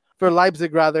Bayern, for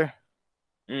Leipzig rather.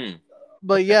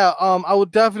 But yeah, I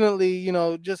would definitely,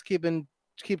 just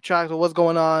keep track of what's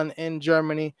going on in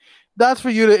Germany. That's for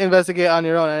you to investigate on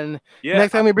your own. And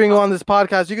next time we bring you on this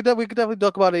podcast, we could definitely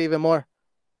talk about it even more.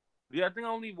 Yeah, I think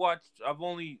I've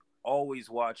only always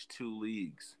watched 2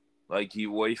 leagues. Like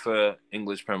UEFA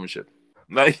English Premiership.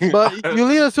 But you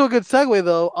lead us to a good segue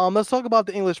though. Let's talk about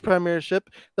the English Premiership,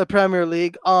 the Premier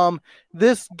League.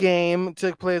 This game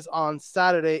took place on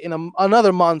Saturday in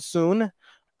another monsoon.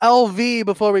 LV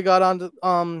before we got on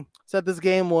to said this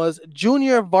game was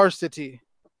junior varsity.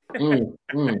 I mean,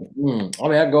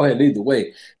 I'll go ahead and lead the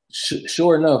way.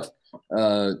 Sure enough,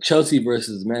 Chelsea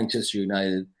versus Manchester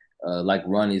United, like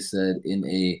Ronnie said, in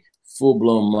a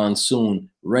full-blown monsoon,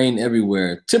 rain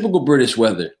everywhere, typical British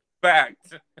weather. Fact.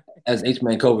 As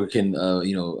H-Man Coker can,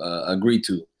 agree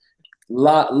to.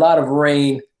 Lot of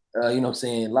rain, you know what I'm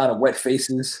saying? A lot of wet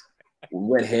faces,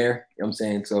 wet hair, you know what I'm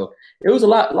saying? So it was a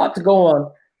lot to go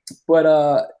on,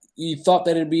 but you thought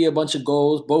that it'd be a bunch of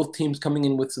goals, both teams coming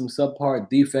in with some subpar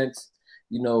defense,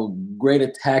 great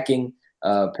attacking.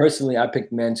 Personally, I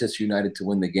picked Manchester United to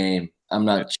win the game. I'm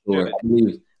not sure.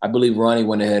 I believe Ronnie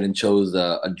went ahead and chose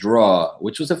a draw,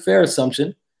 which was a fair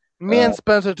assumption. Me and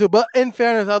Spencer too, but in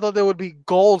fairness, I thought there would be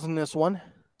goals in this one.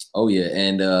 Oh yeah,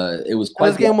 and it was quite.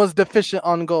 This game was deficient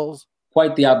on goals.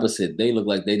 Quite the opposite. They looked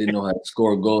like they didn't know how to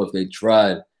score a goal if they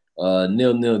tried.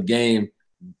 0-0 game.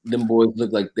 Them boys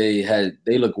looked like they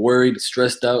looked worried,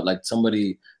 stressed out, like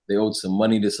they owed some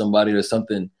money to somebody or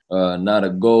something. Not a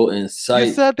goal in sight.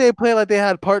 You said they played like they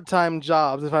had part-time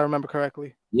jobs, if I remember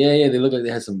correctly. Yeah, they looked like they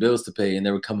had some bills to pay and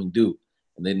they were coming due,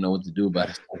 and they didn't know what to do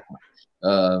about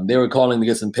it. They were calling to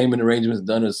get some payment arrangements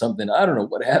done or something. I don't know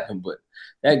what happened, but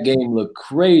that game looked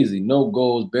crazy. No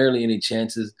goals, barely any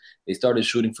chances. They started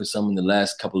shooting for some in the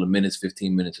last couple of minutes,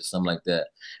 15 minutes or something like that,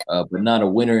 but not a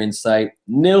winner in sight.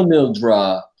 0-0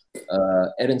 draw.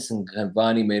 Edinson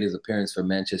Cavani made his appearance for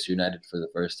Manchester United for the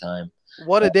first time.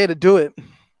 What a day to do it.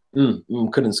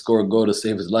 Couldn't score a goal to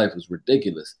save his life. It was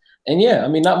ridiculous. And yeah, I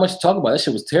mean, not much to talk about. That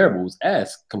shit was terrible. It was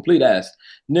ass, complete ass.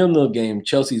 0-0 game,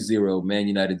 Chelsea 0, Man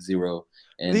United 0.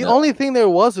 And the only thing there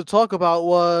was to talk about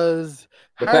was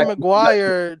Harry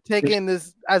Maguire taking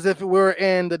this as if we were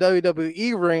in the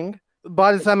WWE ring.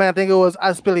 By the time I think it was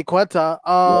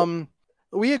Aspilicueta.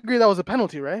 We agree that was a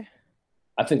penalty, right?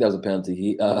 I think that was a penalty.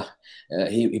 He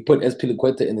put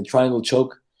Espilicueta in the triangle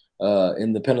choke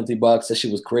in the penalty box. That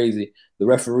shit was crazy. The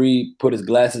referee put his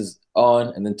glasses on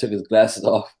and then took his glasses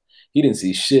off. He didn't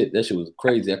see shit. That shit was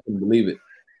crazy. I couldn't believe it.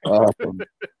 That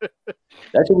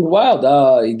shit was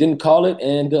wild. He didn't call it,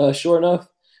 and sure enough,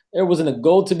 there wasn't a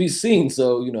goal to be seen.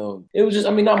 So, it was just,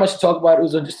 I mean, not much to talk about. It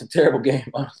was just a terrible game,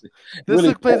 honestly. This Really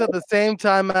took place at the same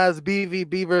time as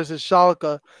BVB versus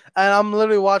Schalke, and I'm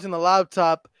literally watching the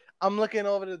laptop. I'm looking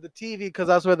over to the TV because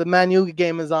that's where the Man U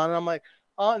game is on, and I'm like,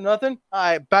 oh, nothing? All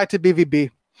right, back to BVB.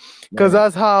 Because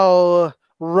that's how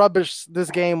rubbish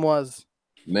this game was.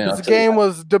 Man, this game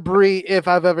was debris if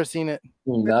I've ever seen it.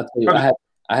 I'll tell you,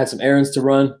 I had some errands to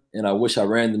run, and I wish I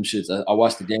ran them shits. I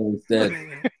watched the game instead.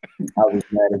 I was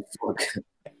mad as fuck.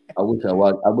 I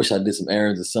wish I did some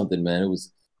errands or something, man. It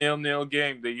was 0-0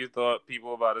 game that you thought people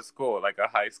were about to score, like a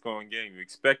high-scoring game. You're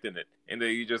expecting it, and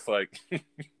then you just like,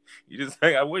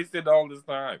 I wasted all this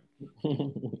time.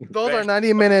 Those are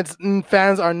 90 minutes, and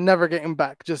fans are never getting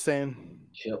back. Just saying.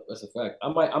 Yep, that's a fact. I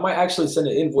might actually send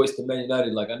an invoice to Man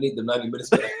United. Like, I need the 90 minutes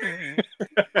back.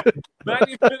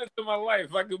 90 minutes of my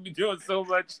life. I could be doing so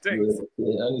much things.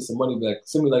 Yeah, I need some money back.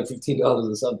 Send me like $15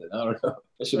 or something. I don't know.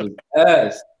 That shit was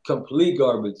ass. Complete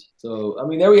garbage. So, I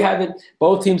mean, there we have it.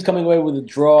 Both teams coming away with a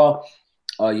draw.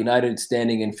 United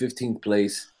standing in 15th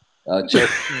place.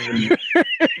 Chelsea.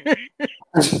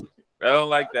 I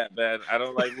don't like that, man. I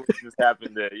don't like what just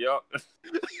happened there, yo.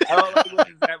 I don't like what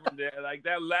just happened there. Like,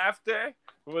 that laughter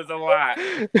was a lot.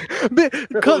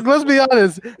 Let's be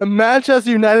honest.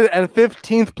 Manchester United and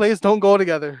 15th place don't go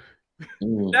together.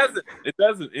 It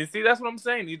doesn't. And see, that's what I'm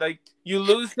saying. You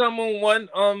lose some in one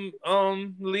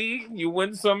league, you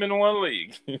win some in one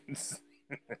league.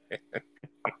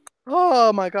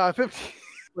 Oh my god,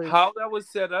 15th. How that was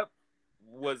set up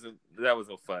wasn't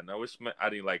fun. I wish I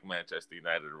didn't like Manchester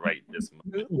United right this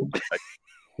much.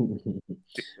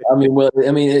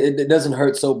 It doesn't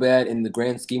hurt so bad in the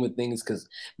grand scheme of things because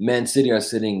Man City are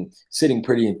sitting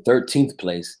pretty in 13th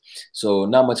place, so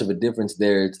not much of a difference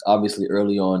there. It's obviously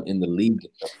early on in the league.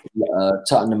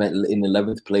 Tottenham in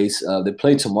 11th place. They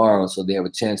play tomorrow, so they have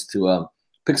a chance to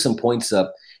pick some points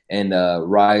up and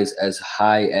rise as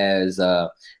high as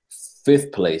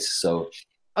 5th place. So.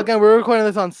 Again, we're recording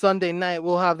this on Sunday night.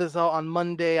 We'll have this out on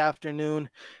Monday afternoon,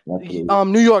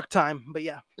 Absolutely. New York time. But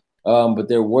yeah. But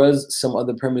there was some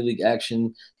other Premier League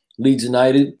action. Leeds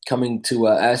United coming to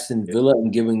Aston Villa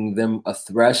and giving them a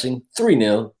thrashing,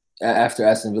 3-0, after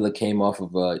Aston Villa came off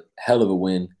of a hell of a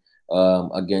win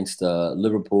against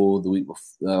Liverpool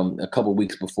a couple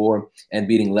weeks before and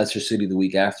beating Leicester City the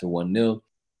week after 1-0.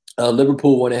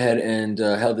 Liverpool went ahead and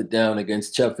held it down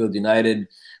against Sheffield United,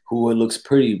 who looks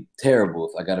pretty terrible,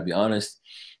 if I got to be honest.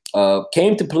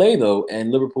 Came to play, though, and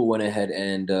Liverpool went ahead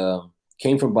and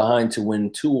came from behind to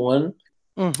win 2-1.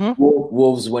 Mm-hmm.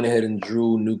 Wolves went ahead and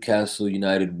drew Newcastle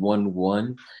United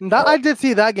 1-1. I did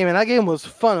see that game, and that game was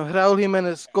fun. Raul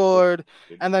Jimenez scored,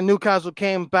 and then Newcastle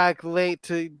came back late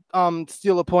to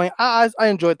steal a point. I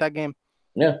enjoyed that game.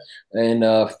 Yeah, and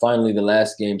finally, the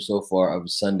last game so far of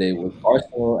Sunday was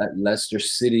Arsenal at Leicester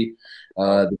City.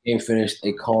 The game finished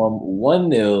a calm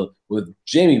 1-0 with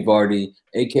Jamie Vardy,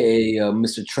 a.k.a.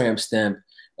 Mr. Tramp Stamp,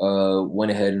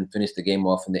 went ahead and finished the game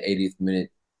off in the 80th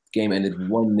minute. Game ended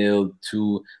 1-0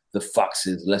 to the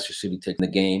Foxes. Leicester City taking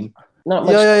the game. Not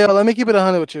much. Yo, let me keep it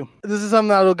 100 with you. This is something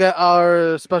that'll get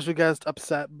our special guest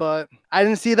upset, but I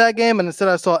didn't see that game, and instead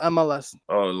I saw MLS.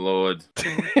 Oh, Lord.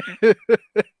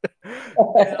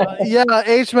 Yeah,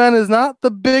 H-Man is not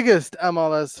the biggest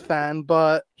MLS fan,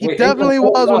 but he definitely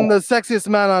was when the sexiest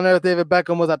man on earth, David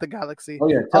Beckham, was at the Galaxy. Oh,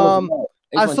 yeah.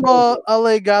 I saw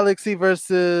LA Galaxy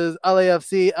versus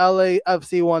LAFC.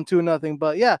 LAFC won 2-0.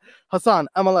 But yeah, Hassan,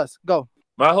 MLS, go.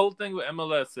 My whole thing with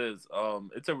MLS is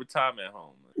it's a retirement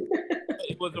home.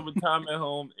 It was a retirement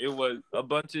home. It was a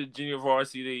bunch of junior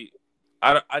varsity.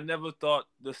 I never thought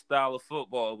the style of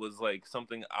football was like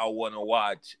something I want to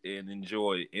watch and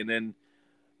enjoy. And then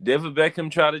David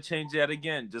Beckham tried to change that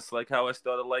again, just like how I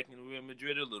started liking Real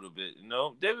Madrid a little bit.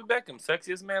 David Beckham,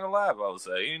 sexiest man alive, I would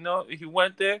say. He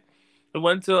went there. He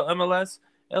went to MLS.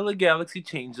 LA Galaxy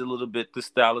changed a little bit. The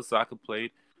style of soccer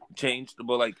played changed,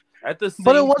 but like at the same.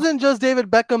 But it wasn't just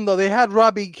David Beckham though. They had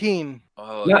Robbie Keane.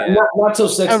 Oh, not so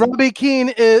sexy. And Robbie Keane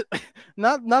is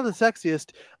not the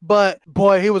sexiest, but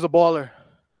boy, he was a baller.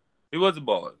 He was a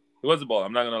baller.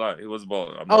 I'm not gonna lie. He was a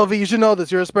baller. Alvi, you should know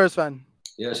this. You're a Spurs fan.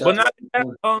 Yeah, but not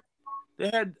they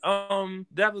had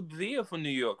David Villa from New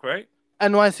York, right?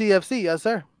 NYCFC, yes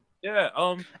sir. Yeah.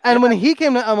 And when he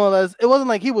came to MLS, it wasn't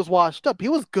like he was washed up. He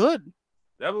was good.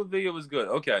 David Villa was good.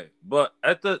 Okay, but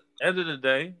at the end of the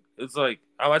day, it's like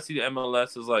how I see the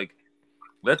MLS is like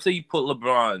let's say you put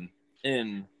LeBron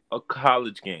in a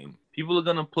college game. People are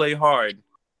gonna play hard,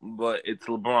 but it's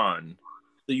LeBron.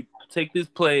 So you take these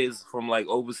players from like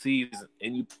overseas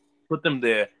and you put them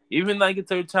there. Even like it's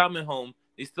their retirement home,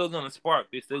 they're still gonna spark.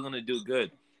 They're still gonna do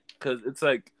good, because it's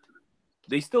like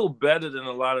they still better than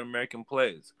a lot of American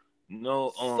players.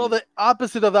 No, So the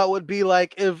opposite of that would be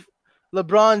like if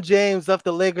LeBron James left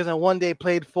the Lakers and one day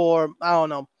played for, I don't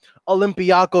know,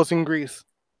 Olympiacos in Greece.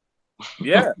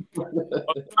 yeah,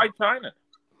 try China.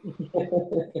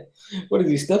 What is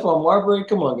he, Stephon Marbury?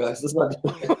 Come on, guys. Let's not.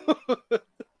 All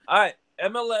right,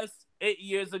 MLS 8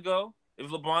 years ago, if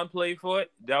LeBron played for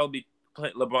it, that would be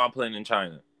LeBron playing in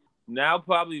China. Now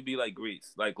probably be like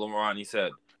Greece, like Ronnie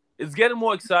said. It's getting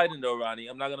more exciting though, Ronnie.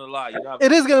 I'm not gonna lie.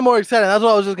 It is getting more exciting. That's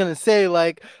what I was just gonna say.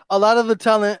 Like a lot of the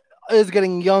talent is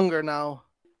getting younger now.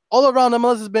 All around,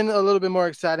 MLS has been a little bit more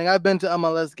exciting. I've been to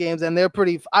MLS games and they're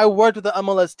pretty. I worked with the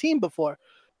MLS team before.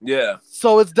 Yeah.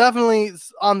 So it's definitely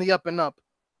on the up and up.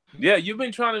 Yeah, you've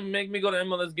been trying to make me go to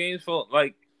MLS games for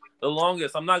like the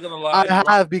longest. I'm not gonna lie. I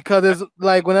have, because it's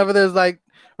like whenever there's like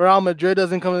Real Madrid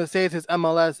doesn't come to the States, it's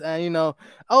MLS. And, you know,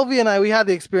 LV and I, we had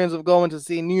the experience of going to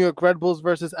see New York Red Bulls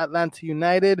versus Atlanta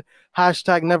United.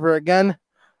 #never again.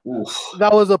 Oof.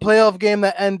 That was a playoff game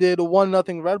that ended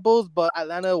 1-0 Red Bulls, but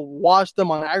Atlanta washed them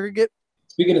on aggregate.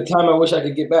 Speaking of time, I wish I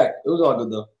could get back. It was all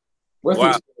good, though.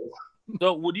 Wow.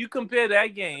 So would you compare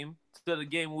that game to the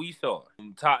game we saw,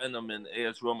 Tottenham and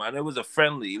AS Roma? And it was a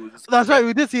friendly. That's right.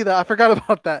 We did see that. I forgot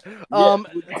about that.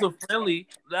 It's a friendly.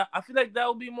 I feel like that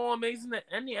would be more amazing than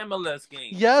any MLS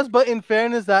game. Yes, but in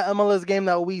fairness, that MLS game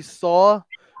that we saw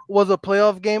was a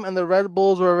playoff game, and the Red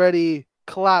Bulls were already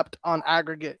clapped on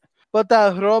aggregate. But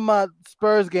that Roma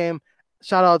Spurs game,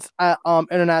 shout outs at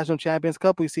International Champions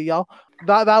Cup, we see y'all.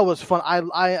 That was fun.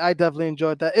 I definitely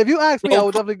enjoyed that. If you ask me, I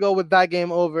would definitely go with that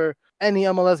game over any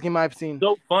MLS game I've seen.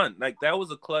 So fun. Like, that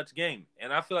was a clutch game.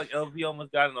 And I feel like LV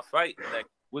almost got in a fight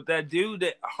with that dude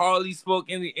that hardly spoke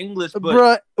any English. But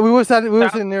bruh, we were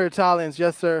sitting near Italians.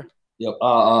 Yes, sir. Yep.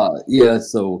 Yeah.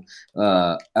 So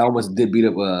I almost did beat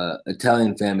up a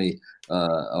Italian family,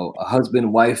 a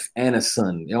husband, wife, and a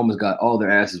son. They almost got all their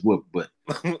asses whooped, but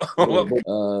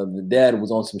the dad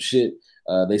was on some shit.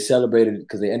 They celebrated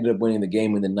because they ended up winning the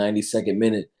game in the 92nd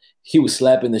minute. He was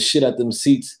slapping the shit out them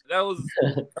seats. That was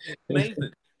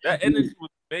amazing. That energy was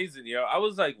amazing, yo. I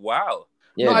was like, wow.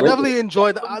 Yeah, no, I definitely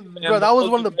enjoyed that. Bro, that was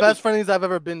one of the best friendlies I've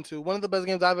ever been to. One of the best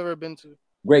games I've ever been to.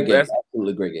 Great game.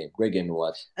 Absolutely great game. Great game to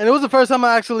watch. And it was the first time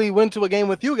I actually went to a game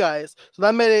with you guys. So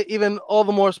that made it even all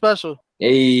the more special.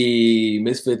 Hey,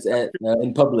 Misfits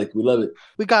in public. We love it.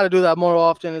 We got to do that more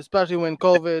often, especially when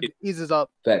COVID eases up.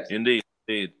 Facts. Indeed.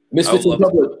 Misfits in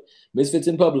public. Misfits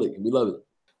in public. We love it.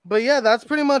 But yeah, that's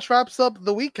pretty much wraps up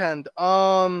the weekend.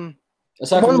 One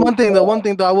thing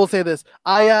though, I will say this: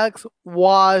 Ajax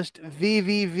washed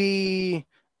VVV.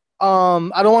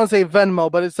 I don't want to say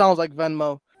Venmo, but it sounds like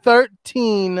Venmo.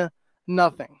 13-0.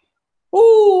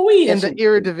 Ooh, in the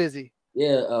Eredivisie.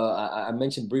 Yeah, I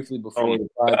mentioned briefly before the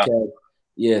podcast.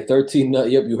 Yeah,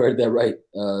 13-0. Yep, you heard that right.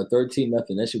 13-0.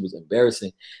 That shit was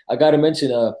embarrassing. I got to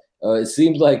mention. It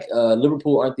seems like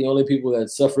Liverpool aren't the only people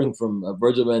that's suffering from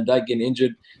Virgil van Dijk getting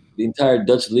injured. The entire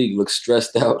Dutch league looks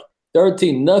stressed out.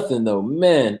 13-0 though,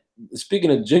 man.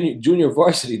 Speaking of junior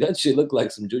varsity, that shit looked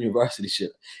like some junior varsity shit.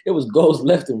 It was goals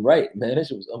left and right, man. That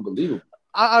shit was unbelievable.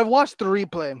 I watched the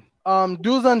replay.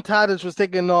 Dusan Tadic was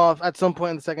taken off at some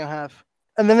point in the second half,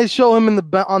 and then they show him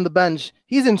on the bench.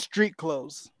 He's in street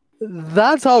clothes.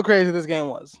 That's how crazy this game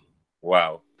was.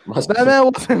 Wow. That man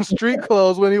was in street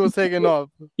clothes when he was taken off.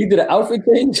 He did an outfit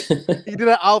change? He did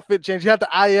an outfit change. He had the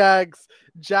Ajax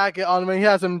jacket on him, and he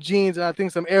had some jeans and I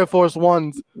think some Air Force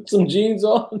Ones. Some jeans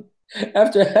on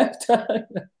after halftime.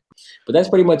 But that's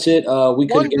pretty much it.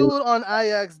 One dude on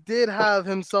Ajax did have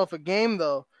himself a game,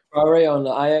 though. Traore on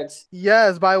the Ajax?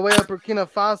 Yes, by way of Burkina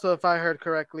Faso, if I heard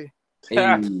correctly.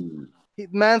 Hey.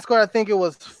 Man scored, I think it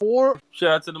was 4. Shout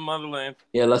out to the motherland.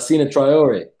 Yeah, Lassina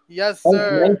Traore. Yes,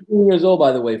 sir. 19 years old,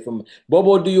 by the way, from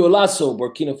Bobo Dioulasso,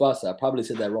 Burkina Faso. I probably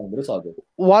said that wrong, but it's all good.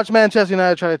 Watch Manchester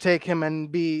United try to take him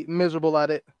and be miserable at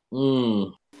it.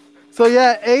 So,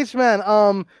 yeah,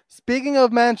 H-Man, speaking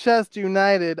of Manchester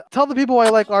United, tell the people why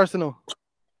you like Arsenal.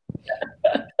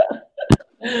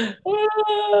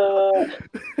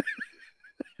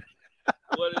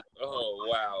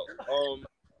 Wow.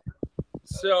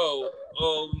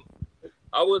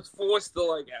 I was forced to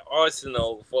like at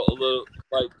Arsenal for a little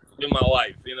like in my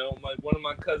life, you know. Like one of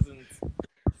my cousins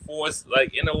forced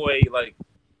like in a way like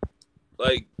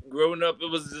growing up, it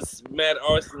was just mad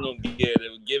Arsenal gear they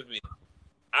would give me.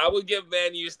 I would get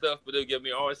Man U stuff, but they'll give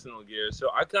me Arsenal gear. So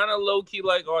I kind of low key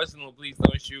like Arsenal. Please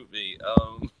don't shoot me.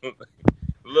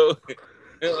 Look,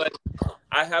 like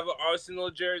I have an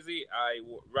Arsenal jersey. I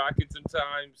rock it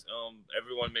sometimes.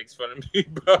 Everyone makes fun of me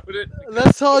about it.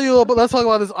 Let's talk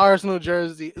about this Arsenal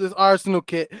jersey, this Arsenal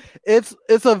kit. It's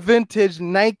a vintage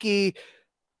Nike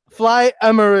Fly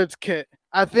Emirates kit.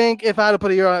 I think if I had to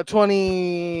put a year on it,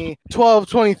 2012,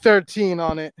 2013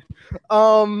 on it.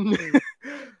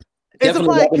 It's a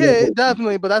fly kit,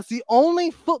 definitely, but that's the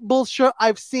only football shirt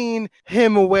I've seen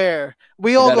him wear.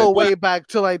 We all go way back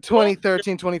to like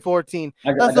 2013, 2014.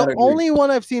 That's the only one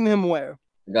I've seen him wear.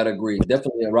 I gotta agree.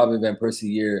 Definitely a Robin Van Persie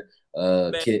year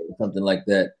kit, something like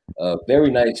that. Very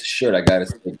nice shirt, I gotta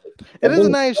say. It is a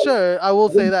nice shirt, I will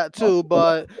say that too,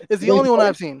 but it's the only one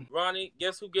I've seen. Ronnie,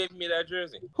 guess who gave me that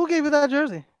jersey? Who gave you that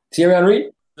jersey? Thierry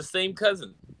Henry? The same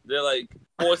cousin. They're like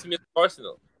forcing me to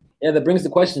Arsenal. Yeah, that brings the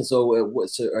question. So,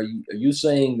 are you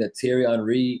saying that Thierry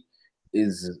Henry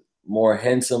is more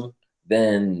handsome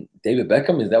than David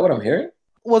Beckham? Is that what I'm hearing?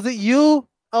 Was it you,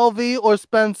 LV, or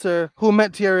Spencer who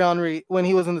met Thierry Henry when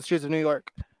he was in the streets of New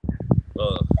York?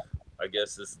 I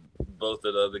guess it's both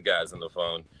of the other guys on the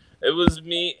phone. It was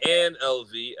me and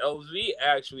LV. LV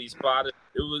actually spotted.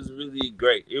 It was really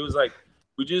great. It was like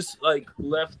we just like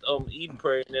left Eden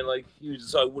Prairie, and then like he was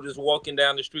just like we're just walking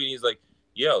down the street. And he's like,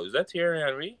 "Yo, is that Thierry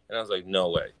Henry?" And I was like, "No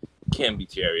way, can't be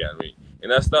Thierry Henry."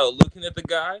 And I started looking at the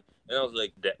guy, and I was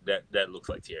like, "That looks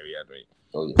like Thierry Henry."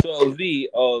 Oh, yeah. So LV,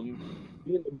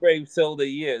 me and the Brave sold their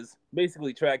years,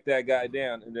 basically tracked that guy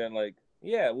down, and then like,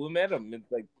 yeah, we met him.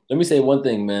 It's like. Let me say one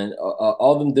thing, man.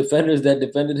 All them defenders that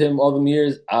defended him all them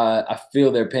years, I feel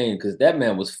their pain because that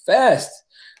man was fast.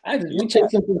 We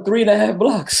chased him for 3.5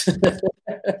 blocks.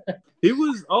 He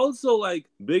was also like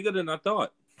bigger than I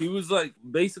thought. He was like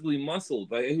basically muscled.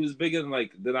 Like he was bigger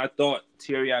than I thought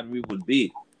Thierry Henry would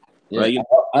be. Yeah, like,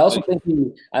 I also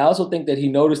think that he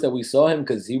noticed that we saw him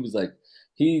because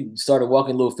he started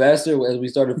walking a little faster as we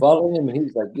started following him, and he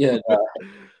was like, "Yeah,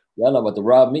 y'all not about to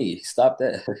rob me. Stop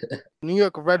that." New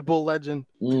York Red Bull legend.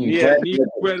 New York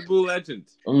Red Bull legend.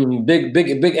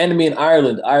 Big enemy in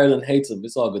Ireland. Ireland hates him.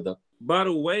 It's all good though. By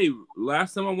the way,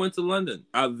 last time I went to London,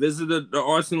 I visited the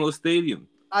Arsenal Stadium.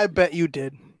 I bet you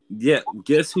did. Yeah,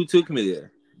 guess who took me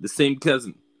there? The same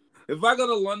cousin. If I go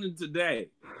to London today,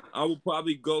 I will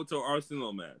probably go to an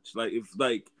Arsenal match.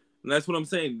 That's what I'm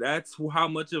saying. That's how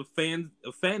much a fan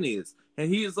he is, and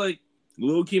he is like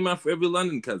low key my favorite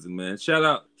London cousin, man. Shout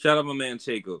out my man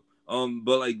Chaco.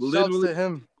 But like literally to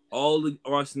him. All the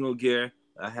Arsenal gear,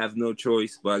 I have no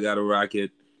choice, but I gotta rock it.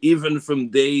 Even from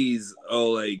days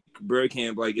like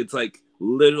Bergkamp, like it's like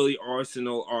literally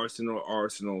Arsenal.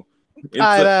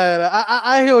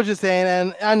 I hear what you're saying,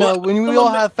 and I know when we all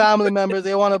have family members,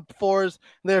 they want to force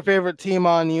their favorite team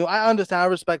on you. I understand, I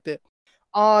respect it.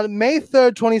 On May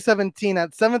 3rd, 2017,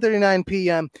 at 7:39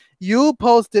 p.m., you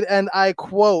posted, and I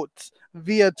quote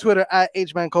via Twitter at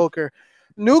HManCoker,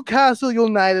 "Newcastle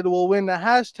United will win the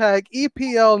hashtag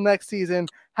EPL next season.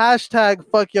 Hashtag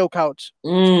fuck yo couch."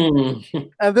 And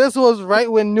this was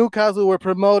right when Newcastle were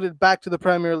promoted back to the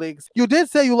Premier League. You did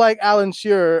say you like Alan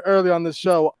Shearer earlier on the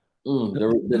show.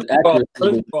 The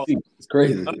accuracy is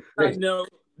crazy. I know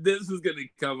this is gonna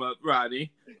come up,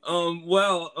 Rodney.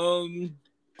 About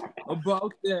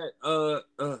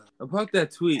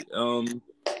that tweet.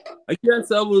 I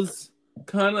guess I was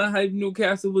kind of hyped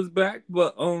Newcastle was back,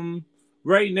 but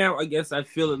right now I guess I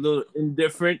feel a little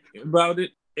indifferent about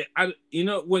it.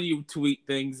 When you tweet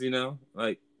things,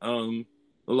 like a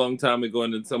long time ago,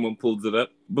 and then someone pulls it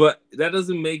up. But that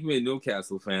doesn't make me a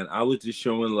Newcastle fan. I was just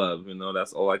showing love.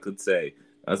 That's all I could say.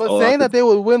 But saying that they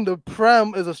would win the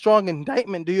Prem is a strong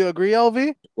indictment. Do you agree, LV?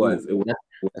 It was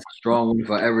that's a strong one if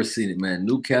I ever seen it, man.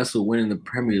 Newcastle winning the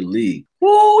Premier League.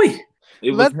 Woo!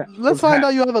 Let's find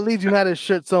out you have a Leeds United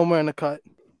shirt somewhere in the cut.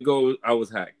 I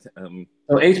was hacked.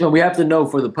 So H-Man, we have to know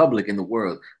for the public in the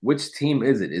world, which team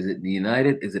is it? Is it the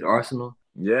United? Is it Arsenal?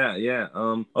 Yeah.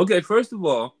 Okay, first of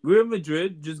all, Real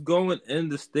Madrid just going in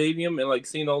the stadium and like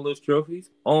seeing all those trophies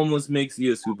almost makes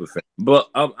you a super fan. But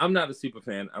I'm not a super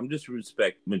fan. I'm just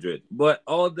respect Madrid. But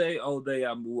all day,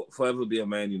 I'm forever be a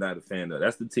Man United fan. Though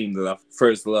that's the team that I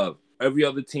first love. Every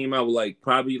other team, I would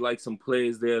probably some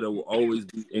players there that will always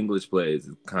be English players.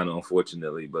 Kind of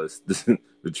unfortunately, but it's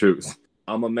the truth.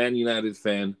 I'm a Man United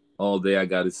fan all day. I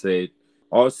gotta say it.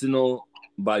 Arsenal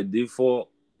by default.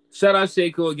 Shout out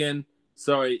Shaco again.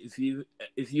 Sorry if you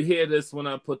hear this when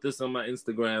I put this on my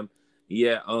Instagram.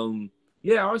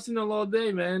 Arsenal all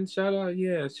day, man. Shout out.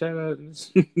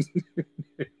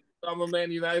 I'm a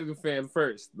Man United fan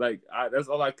first. That's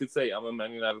all I could say. I'm a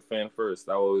Man United fan first.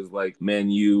 I always like Man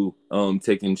U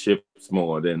taking ships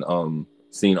more than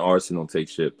seeing Arsenal take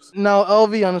ships. Now,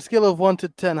 LV, on a scale of 1 to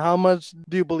 10, how much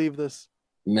do you believe this?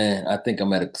 Man, I think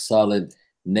I'm at a solid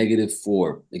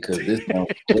 -4 because this sounds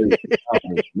crazy.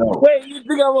 No. Wait, you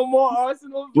think I'm a more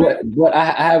Arsenal fan? But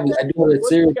I do have a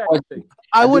serious question.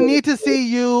 I would need to see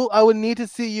you. I would need to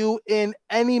see you in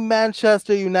any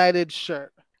Manchester United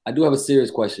shirt. I do have a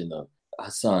serious question though.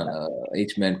 Hassan,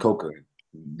 H-Man Coker,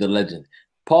 the legend.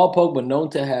 Paul Pogba known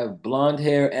to have blonde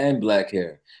hair and black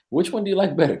hair. Which one do you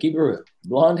like better? Keep it real.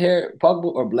 Blonde hair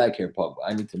Pogba or black hair Pogba?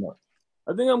 I need to know.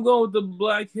 I think I'm going with the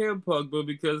black hair Pogba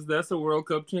because that's a World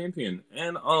Cup champion,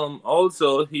 and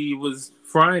also he was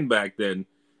frying back then.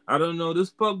 I don't know.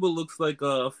 This Pogba looks like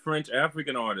a French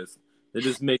African artist that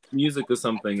just makes music or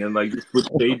something and like just put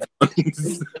shades on.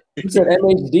 You said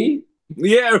MHD?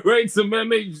 Yeah, right. Some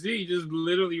MHD just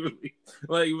literally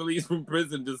released from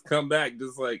prison, just come back,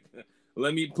 just like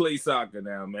let me play soccer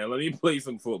now, man. Let me play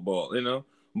some football, you know.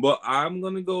 But I'm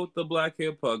gonna go with the black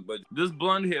hair Pug, but this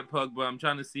blonde hair Pug, but I'm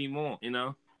trying to see more, you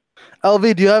know.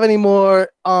 LV, do you have any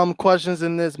more questions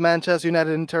in this Manchester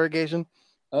United interrogation?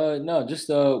 No,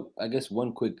 just I guess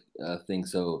one quick thing.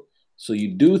 So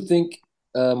you do think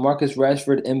Marcus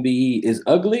Rashford MBE is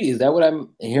ugly? Is that what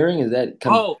I'm hearing? Is that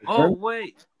oh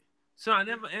wait. So I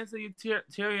never answered your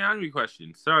Thierry Henry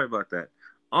question. Sorry about that.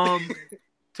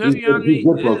 Thierry Henry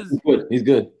is good. He's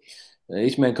good.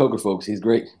 H-Man Coker, folks, he's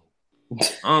great.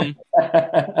 That's all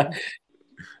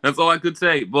I could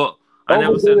say. But I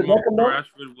never said Marcus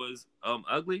Rashford was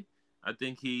ugly. I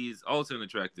think he's also an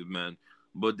attractive man.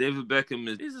 But David Beckham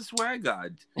is a swag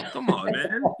god. Come on,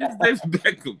 man. It's David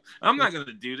Beckham. I'm not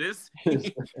gonna do this.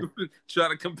 Try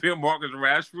to compare Marcus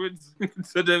Rashford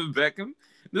to David Beckham.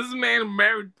 This man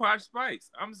married Posh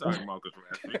Spice. I'm sorry, Marcus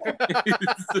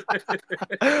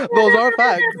Rashford. Those are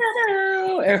facts.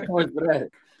 Everyone's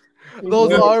bad.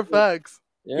 Those are facts.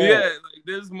 Yeah, like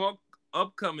there's more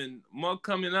coming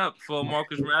up for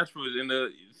Marcus Rashford in a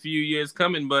few years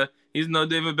coming, but he's no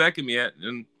David Beckham yet,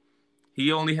 and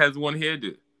he only has one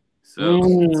hairdo. So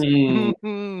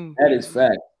that is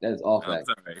fact. That is all fact.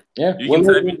 Right. Yeah, you can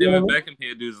type in David Beckham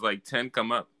hairdos, like 10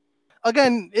 come up.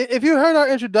 Again, if you heard our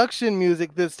introduction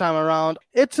music this time around,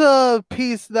 it's a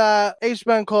piece that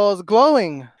H-Man calls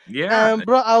Glowing. Yeah. And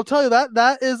bro, I'll tell you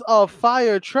that is a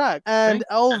fire track. And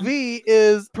LV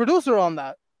is producer on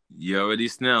that. You already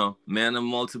know. Man of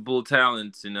multiple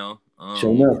talents, you know.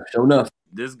 Show enough.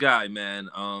 This guy, man,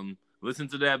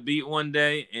 listened to that beat one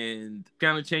day and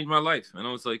kind of changed my life. And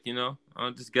I was like, you know, I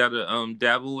just gotta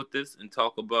dabble with this and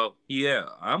talk about, yeah,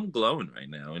 I'm glowing right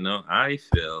now, you know. I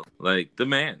feel like the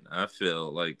man. I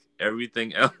feel like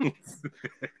everything else.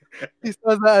 He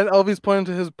says that and Elvis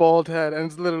pointing to his bald head and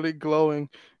it's literally glowing.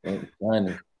 I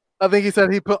think he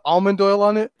said he put almond oil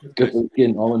on it. Good for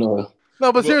skin, almond oil.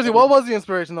 No, but seriously, what was the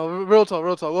inspiration though? Real talk.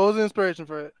 What was the inspiration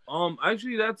for it?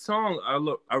 Actually, that song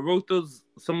I wrote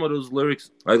some of those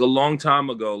lyrics like a long time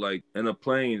ago, like in a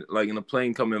plane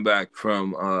coming back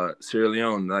from Sierra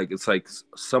Leone. Like it's like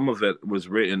some of it was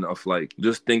written of like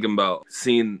just thinking about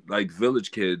seeing like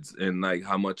village kids and like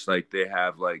how much like they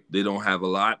have, like they don't have a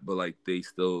lot, but like they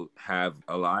still have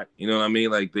a lot. You know what I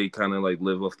mean? Like they kind of like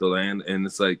live off the land, and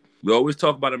it's like we always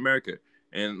talk about America.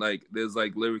 And like there's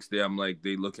like lyrics there, I'm like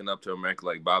they looking up to America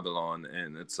like Babylon,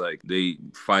 and it's like they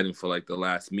fighting for like the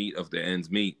last meat of the ends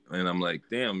meet, and I'm like,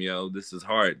 damn, yo, this is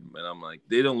hard. And I'm like,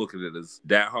 they don't look at it as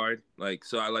that hard. Like,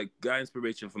 so I like got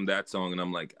inspiration from that song, and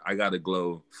I'm like, I gotta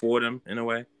glow for them in a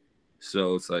way.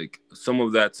 So it's like some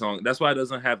of that song, that's why it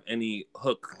doesn't have any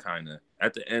hook. Kind of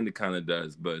at the end it kind of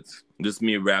does, but it's just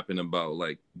me rapping about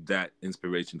like that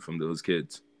inspiration from those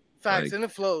kids. Facts, like, and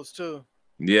it flows too.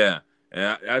 Yeah.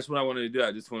 And that's what I wanted to do.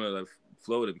 I just wanted to like,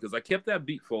 flow with it because I kept that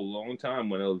beat for a long time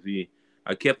when LV.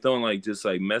 I kept on like just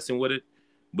like messing with it,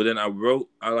 but then I wrote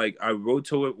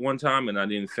to it one time and I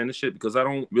didn't finish it because I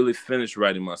don't really finish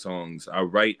writing my songs. I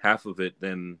write half of it,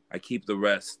 then I keep the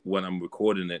rest when I'm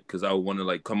recording it because I want to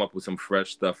like come up with some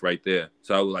fresh stuff right there.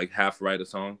 So I would like half write a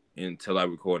song until I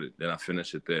record it, then I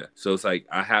finish it there. So it's like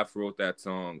I half wrote that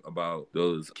song about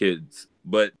those kids.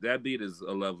 But that beat is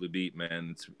a lovely beat,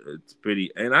 man. It's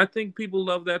pretty, and I think people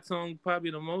love that song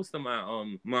probably the most of my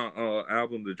album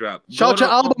to drop. Shout your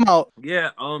album out.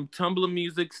 Yeah, Tumblr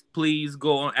Music. Please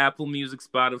go on Apple Music,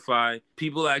 Spotify.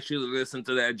 People actually listen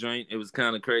to that joint. It was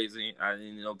kind of crazy. I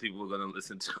didn't know people were gonna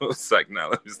listen to it. It's like, now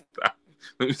let me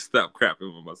stop crapping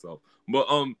for myself. But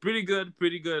pretty good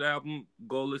album.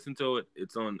 Go listen to it.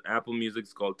 It's on Apple Music.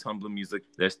 It's called Tumblr Music.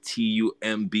 That's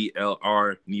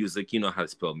TUMBLR Music. You know how to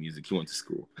spell music. You went to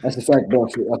school. That's a fact, bro.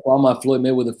 For all my Floyd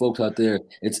Mayweather folks out there,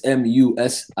 it's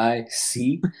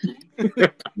MUSIC. Yeah,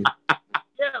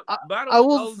 by the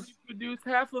way, you produced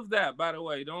half of that. By the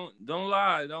way, don't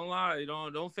lie,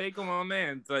 don't fake them on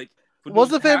man. It's like,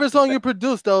 what's the favorite song you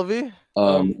produced, LV?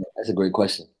 That's a great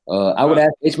question. I would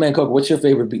ask H-Man Coker, what's your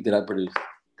favorite beat that I produced?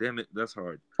 Damn it, that's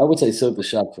hard. I would say Silk the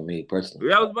Shock for me personally.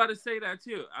 Yeah, I was about to say that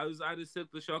too. I was either Silk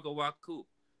the Shock or Waku.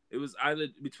 It was either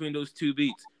between those two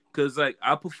beats. Cause like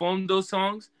I performed those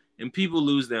songs and people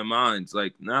lose their minds.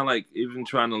 Like not like even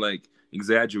trying to like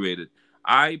exaggerate it.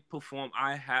 I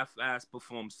half-ass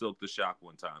performed Silk the Shock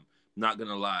one time. Not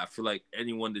gonna lie. I feel like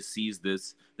anyone that sees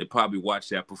this, that probably watched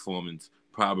that performance,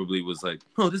 probably was like,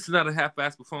 oh, this is not a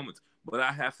half-ass performance. But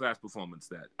I half-ass performance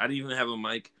that. I didn't even have a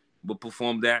mic, but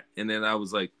performed that. And then I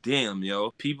was like, damn,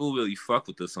 yo, people really fuck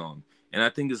with the song. And I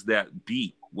think it's that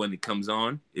beat when it comes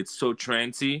on. It's so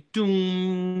trancy.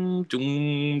 Doom,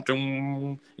 doom,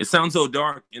 doom. It sounds so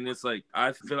dark. And it's like,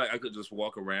 I feel like I could just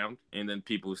walk around and then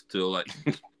people still like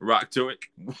rock to it,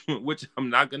 which I'm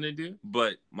not going to do.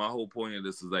 But my whole point of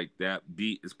this is like that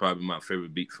beat is probably my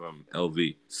favorite beat from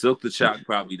LV. Silk the Shock,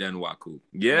 probably then Waku.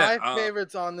 Yeah. My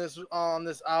favorites on this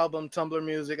album, Tumblr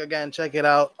Music. Again, check it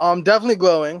out. Definitely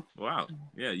Glowing. Wow.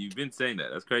 Yeah, you've been saying that.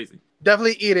 That's crazy.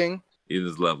 Definitely Eating. It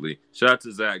is lovely. Shout out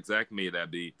to Zach. Zach made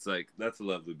that beat. It's like, that's a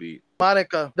lovely beat.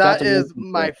 Monica. That is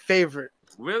my favorite.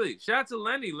 Really? Shout out to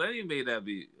Lenny. Lenny made that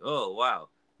beat. Oh, wow.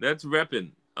 That's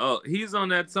repping. Oh, he's on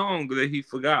that song that he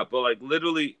forgot. But like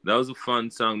literally, that was a fun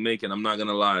song making. I'm not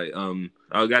gonna lie.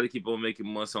 I gotta keep on making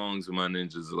more songs with my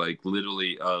ninjas. Like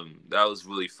literally, that was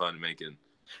really fun making.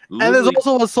 Literally. And there's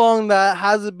also a song that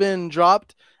hasn't been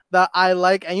dropped that I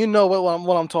like, and you know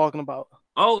what I'm talking about.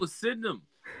 Oh, Sydenham.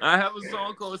 I have a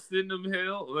song called Sydenham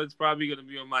Hill. That's probably gonna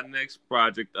be on my next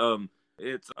project.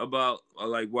 It's about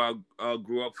like where I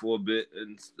grew up for a bit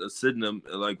in Sydenham,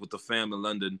 like with the fam in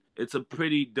London. It's a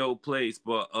pretty dope place,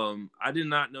 but I did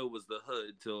not know it was the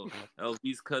hood till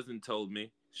LV's cousin told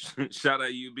me. Shout out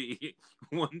UB.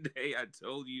 One day I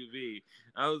told UB,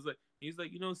 I was like, he's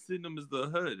like, you know, Sydenham is the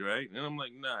hood, right? And I'm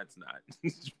like, nah, it's not.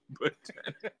 But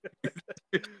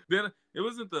then it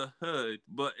wasn't the hood,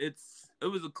 but it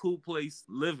was a cool place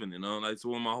living, you know. Like it's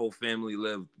where my whole family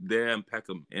lived there in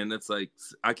Peckham, and it's like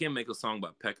I can't make a song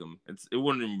about Peckham. It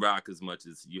wouldn't even rock as much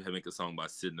as you make a song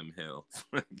about Sydenham Hill.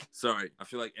 Sorry, I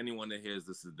feel like anyone that hears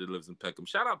this that lives in Peckham.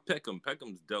 Shout out Peckham.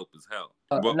 Peckham's dope as hell.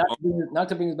 Not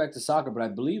to bring us back to soccer, but I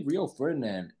believe Rio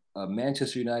Ferdinand, a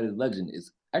Manchester United legend,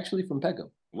 is actually from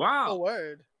Peckham. Wow. Oh,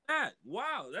 word.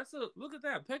 Wow, look at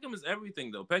that. Peckham is everything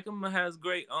though. Peckham has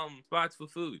great spots for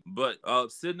food. But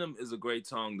Sydenham is a great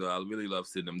song though. I really love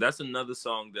Sydenham. That's another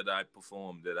song that I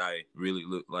performed that I really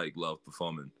love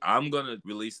performing. I'm gonna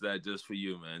release that just for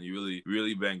you, man. You really,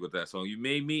 really banged with that song. You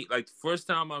made me like the first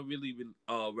time I really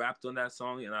rapped on that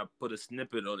song and I put a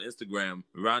snippet on Instagram.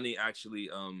 Ronnie actually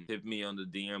hit me on the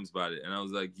DMs about it, and I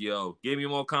was like, yo, gave me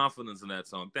more confidence in that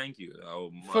song. Thank you.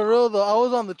 For real though, I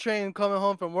was on the train coming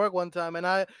home from work one time and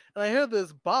I hear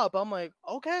this bop. I'm like,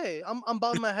 okay, I'm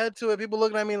bobbing my head to it. People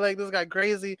looking at me like this guy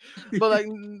crazy, but like,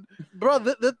 bro,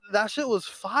 that shit was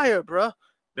fire, bro.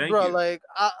 Thank you. Like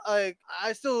I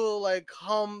still like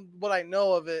hum what I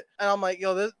know of it, and I'm like,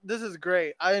 yo, this is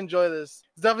great. I enjoy this.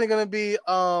 It's definitely gonna be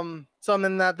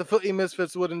something that the Footy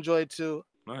Misfits would enjoy too.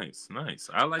 Nice.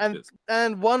 I like this.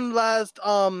 And one last,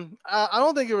 I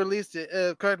don't think you released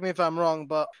it. Correct me if I'm wrong,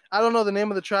 but I don't know the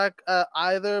name of the track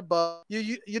either. But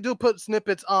you do put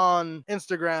snippets on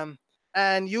Instagram,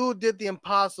 and you did the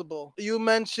impossible. You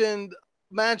mentioned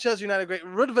Manchester United great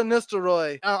Ruud van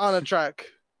Nistelrooy on a track.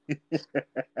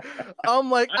 I'm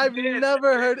like, I've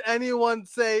never heard anyone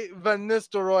say Van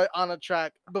Nistelrooy on a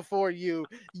track before you.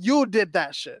 You did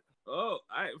that shit. Oh,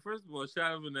 first of all,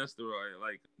 shout out Vanessa Roy.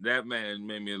 Like that man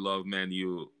made me love Man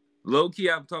U. Low key,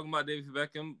 I'm talking about David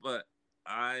Beckham, but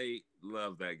I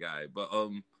love that guy. But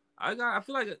I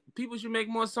feel like people should make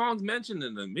more songs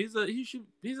mentioning him. He's a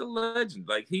legend.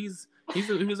 Like he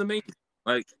was amazing.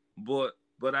 Like but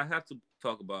I have to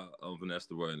talk about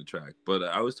Vanessa Roy in the track. But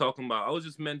I was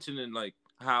just mentioning like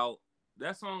how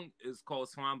that song is called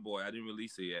Swan Boy. I didn't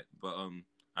release it yet, but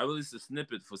I released a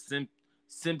snippet for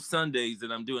Simp Sundays that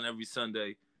I'm doing every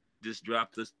Sunday. Just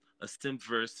dropped a Simp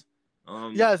verse.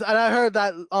 Yes, and I heard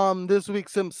that this week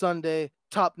Simp Sunday,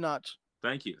 top notch.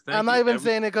 Thank you. I'm not even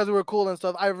saying it because we were cool and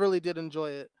stuff. I really did enjoy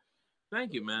it.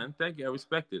 Thank you, man. Thank you. I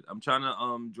respect it. I'm trying to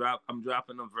I'm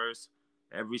dropping a verse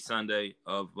every Sunday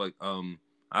of like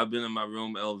I've been in my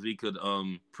room. LV could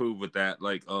prove with that.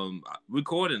 Like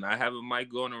recording. I have a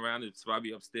mic going around. It's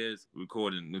probably upstairs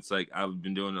recording. It's like I've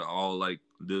been doing it all like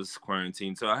this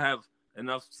quarantine. So I have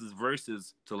enough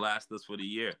verses to last us for the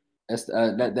year. That's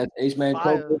H-Man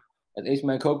Coker. That's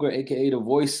H-Man Coker, aka the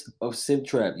voice of Simp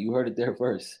Trap. You heard it there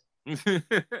first. Hey.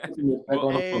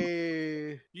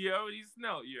 You already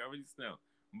know.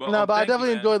 But, No, but I thank you,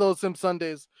 definitely man. enjoy those Simp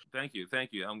Sundays. Thank you.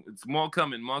 It's more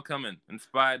coming.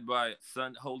 Inspired by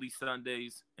Holy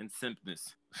Sundays and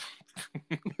simpness.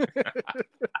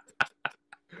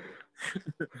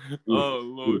 Oh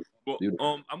Lord. Well,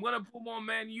 I'm gonna put more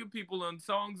Man U people on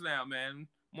songs now, man.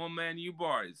 More Man U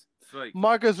bars. It's like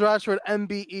Marcus Rashford,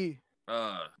 MBE.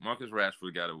 Marcus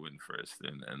Rashford got to win first,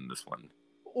 and this one.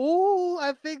 Ooh,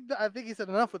 I think he said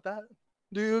enough with that.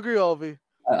 Do you agree, Olvi?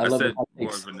 I love said it.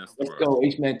 more Vanessa, Let's bro. go,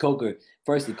 H-Man Coker.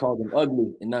 First he called him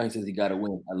ugly, and now he says he got to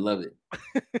win. I love it.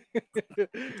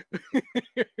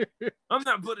 I'm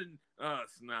not putting. No,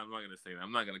 I'm not gonna say that.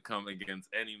 I'm not gonna come against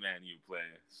any Man U player.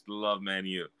 Just love Man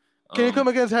U. Can you come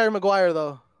against Harry Maguire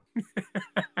though?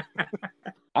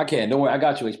 I can. Don't worry. I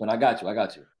got you, H-Man. I got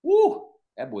you. Woo!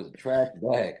 That boy's a trash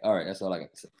bag. All right, that's all I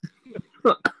got to say.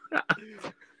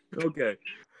 Okay.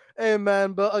 Hey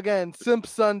man, but again, Simp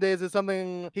Sundays is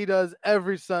something he does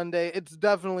every Sunday. It's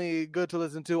definitely good to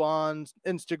listen to on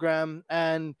Instagram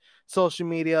and social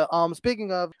media.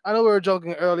 Speaking of, I know we were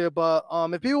joking earlier, but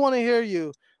if people want to hear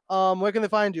you, where can they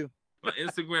find you? My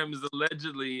Instagram is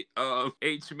allegedly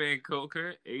H-Man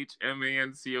Coker,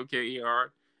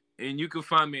 HMANCOKER, and you can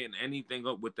find me in anything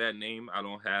up with that name. I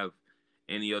don't have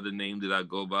any other name that I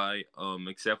go by,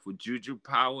 except for Juju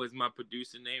Power is my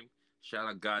producer name. Shout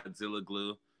out Godzilla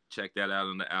Glue. Check that out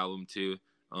on the album too.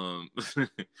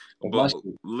 But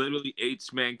literally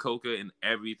H-Man Coker and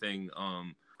everything.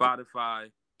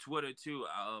 Spotify, Twitter too.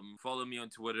 Follow me on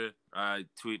Twitter. I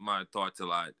tweet my thoughts a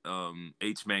lot.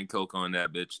 H-Man Coker on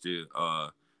that bitch too.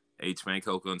 H-Man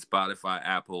Coker on Spotify,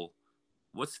 Apple.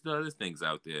 What's the other things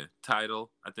out there?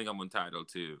 Tidal. I think I'm on Tidal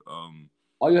too.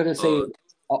 All you have to say is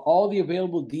all the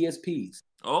available DSPs.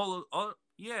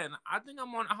 Yeah, and I think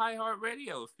I'm on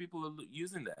iHeartRadio if people are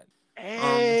using that.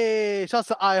 Hey, shouts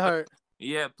to iHeart.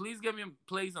 Yeah, please give me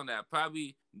plays on that.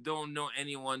 Probably don't know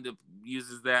anyone that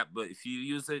uses that, but if you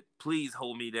use it, please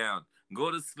hold me down. Go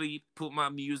to sleep, put my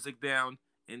music down,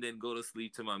 and then go to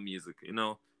sleep to my music. You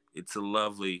know, it's a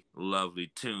lovely, lovely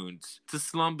tune to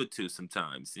slumber to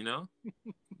sometimes. You know,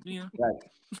 yeah,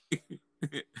 right.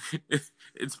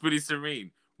 It's pretty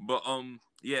serene. But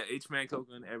yeah, H-Man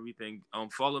Coker and everything.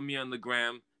 Follow me on the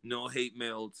gram. No hate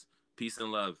mails. Peace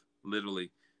and love.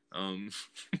 Literally.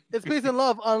 It's peace and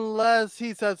love unless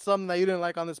he said something that you didn't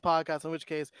like on this podcast, in which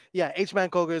case, yeah, H-Man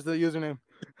Coker is the username.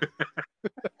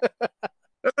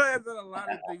 I said a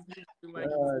lot of things you like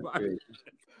on this podcast.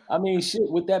 I mean, shit,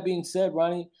 with that being said,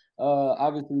 Ronnie,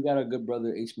 obviously we got our good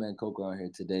brother H-Man Coker on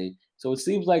here today. So it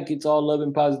seems like it's all love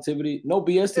and positivity. No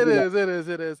BS.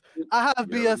 It is. I have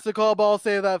BS to call, but I'll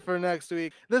save that for next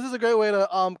week. This is a great way to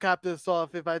cap this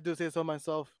off, if I do say so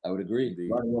myself. I would agree.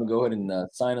 Ronnie, you want to go ahead and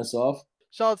sign us off?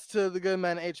 Shouts to the good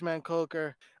man H-Man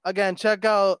Coker. Again, check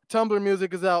out Tumblr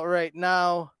Music is out right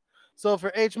now. So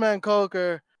for H-Man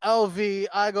Coker, LV,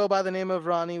 I go by the name of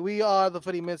Ronnie. We are the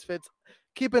Footy Misfits.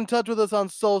 Keep in touch with us on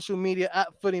social media at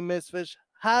Footy Misfits.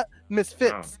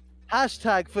 Misfits.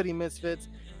 Hashtag Footy Misfits.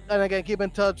 And again, keep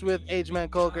in touch with H-Man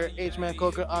Coker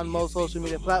on most social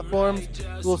media platforms.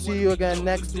 We'll see you again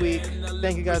next week.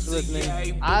 Thank you guys for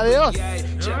listening. Adios.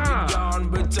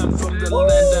 Return from the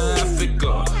land of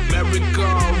Africa. America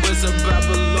was a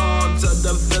Babylon to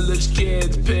the village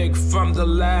kids. Pick from the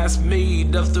last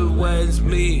meat of the wind's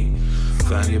meat.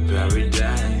 Find your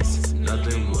paradise.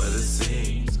 Nothing but it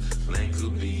seems. Land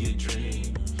could be a dream.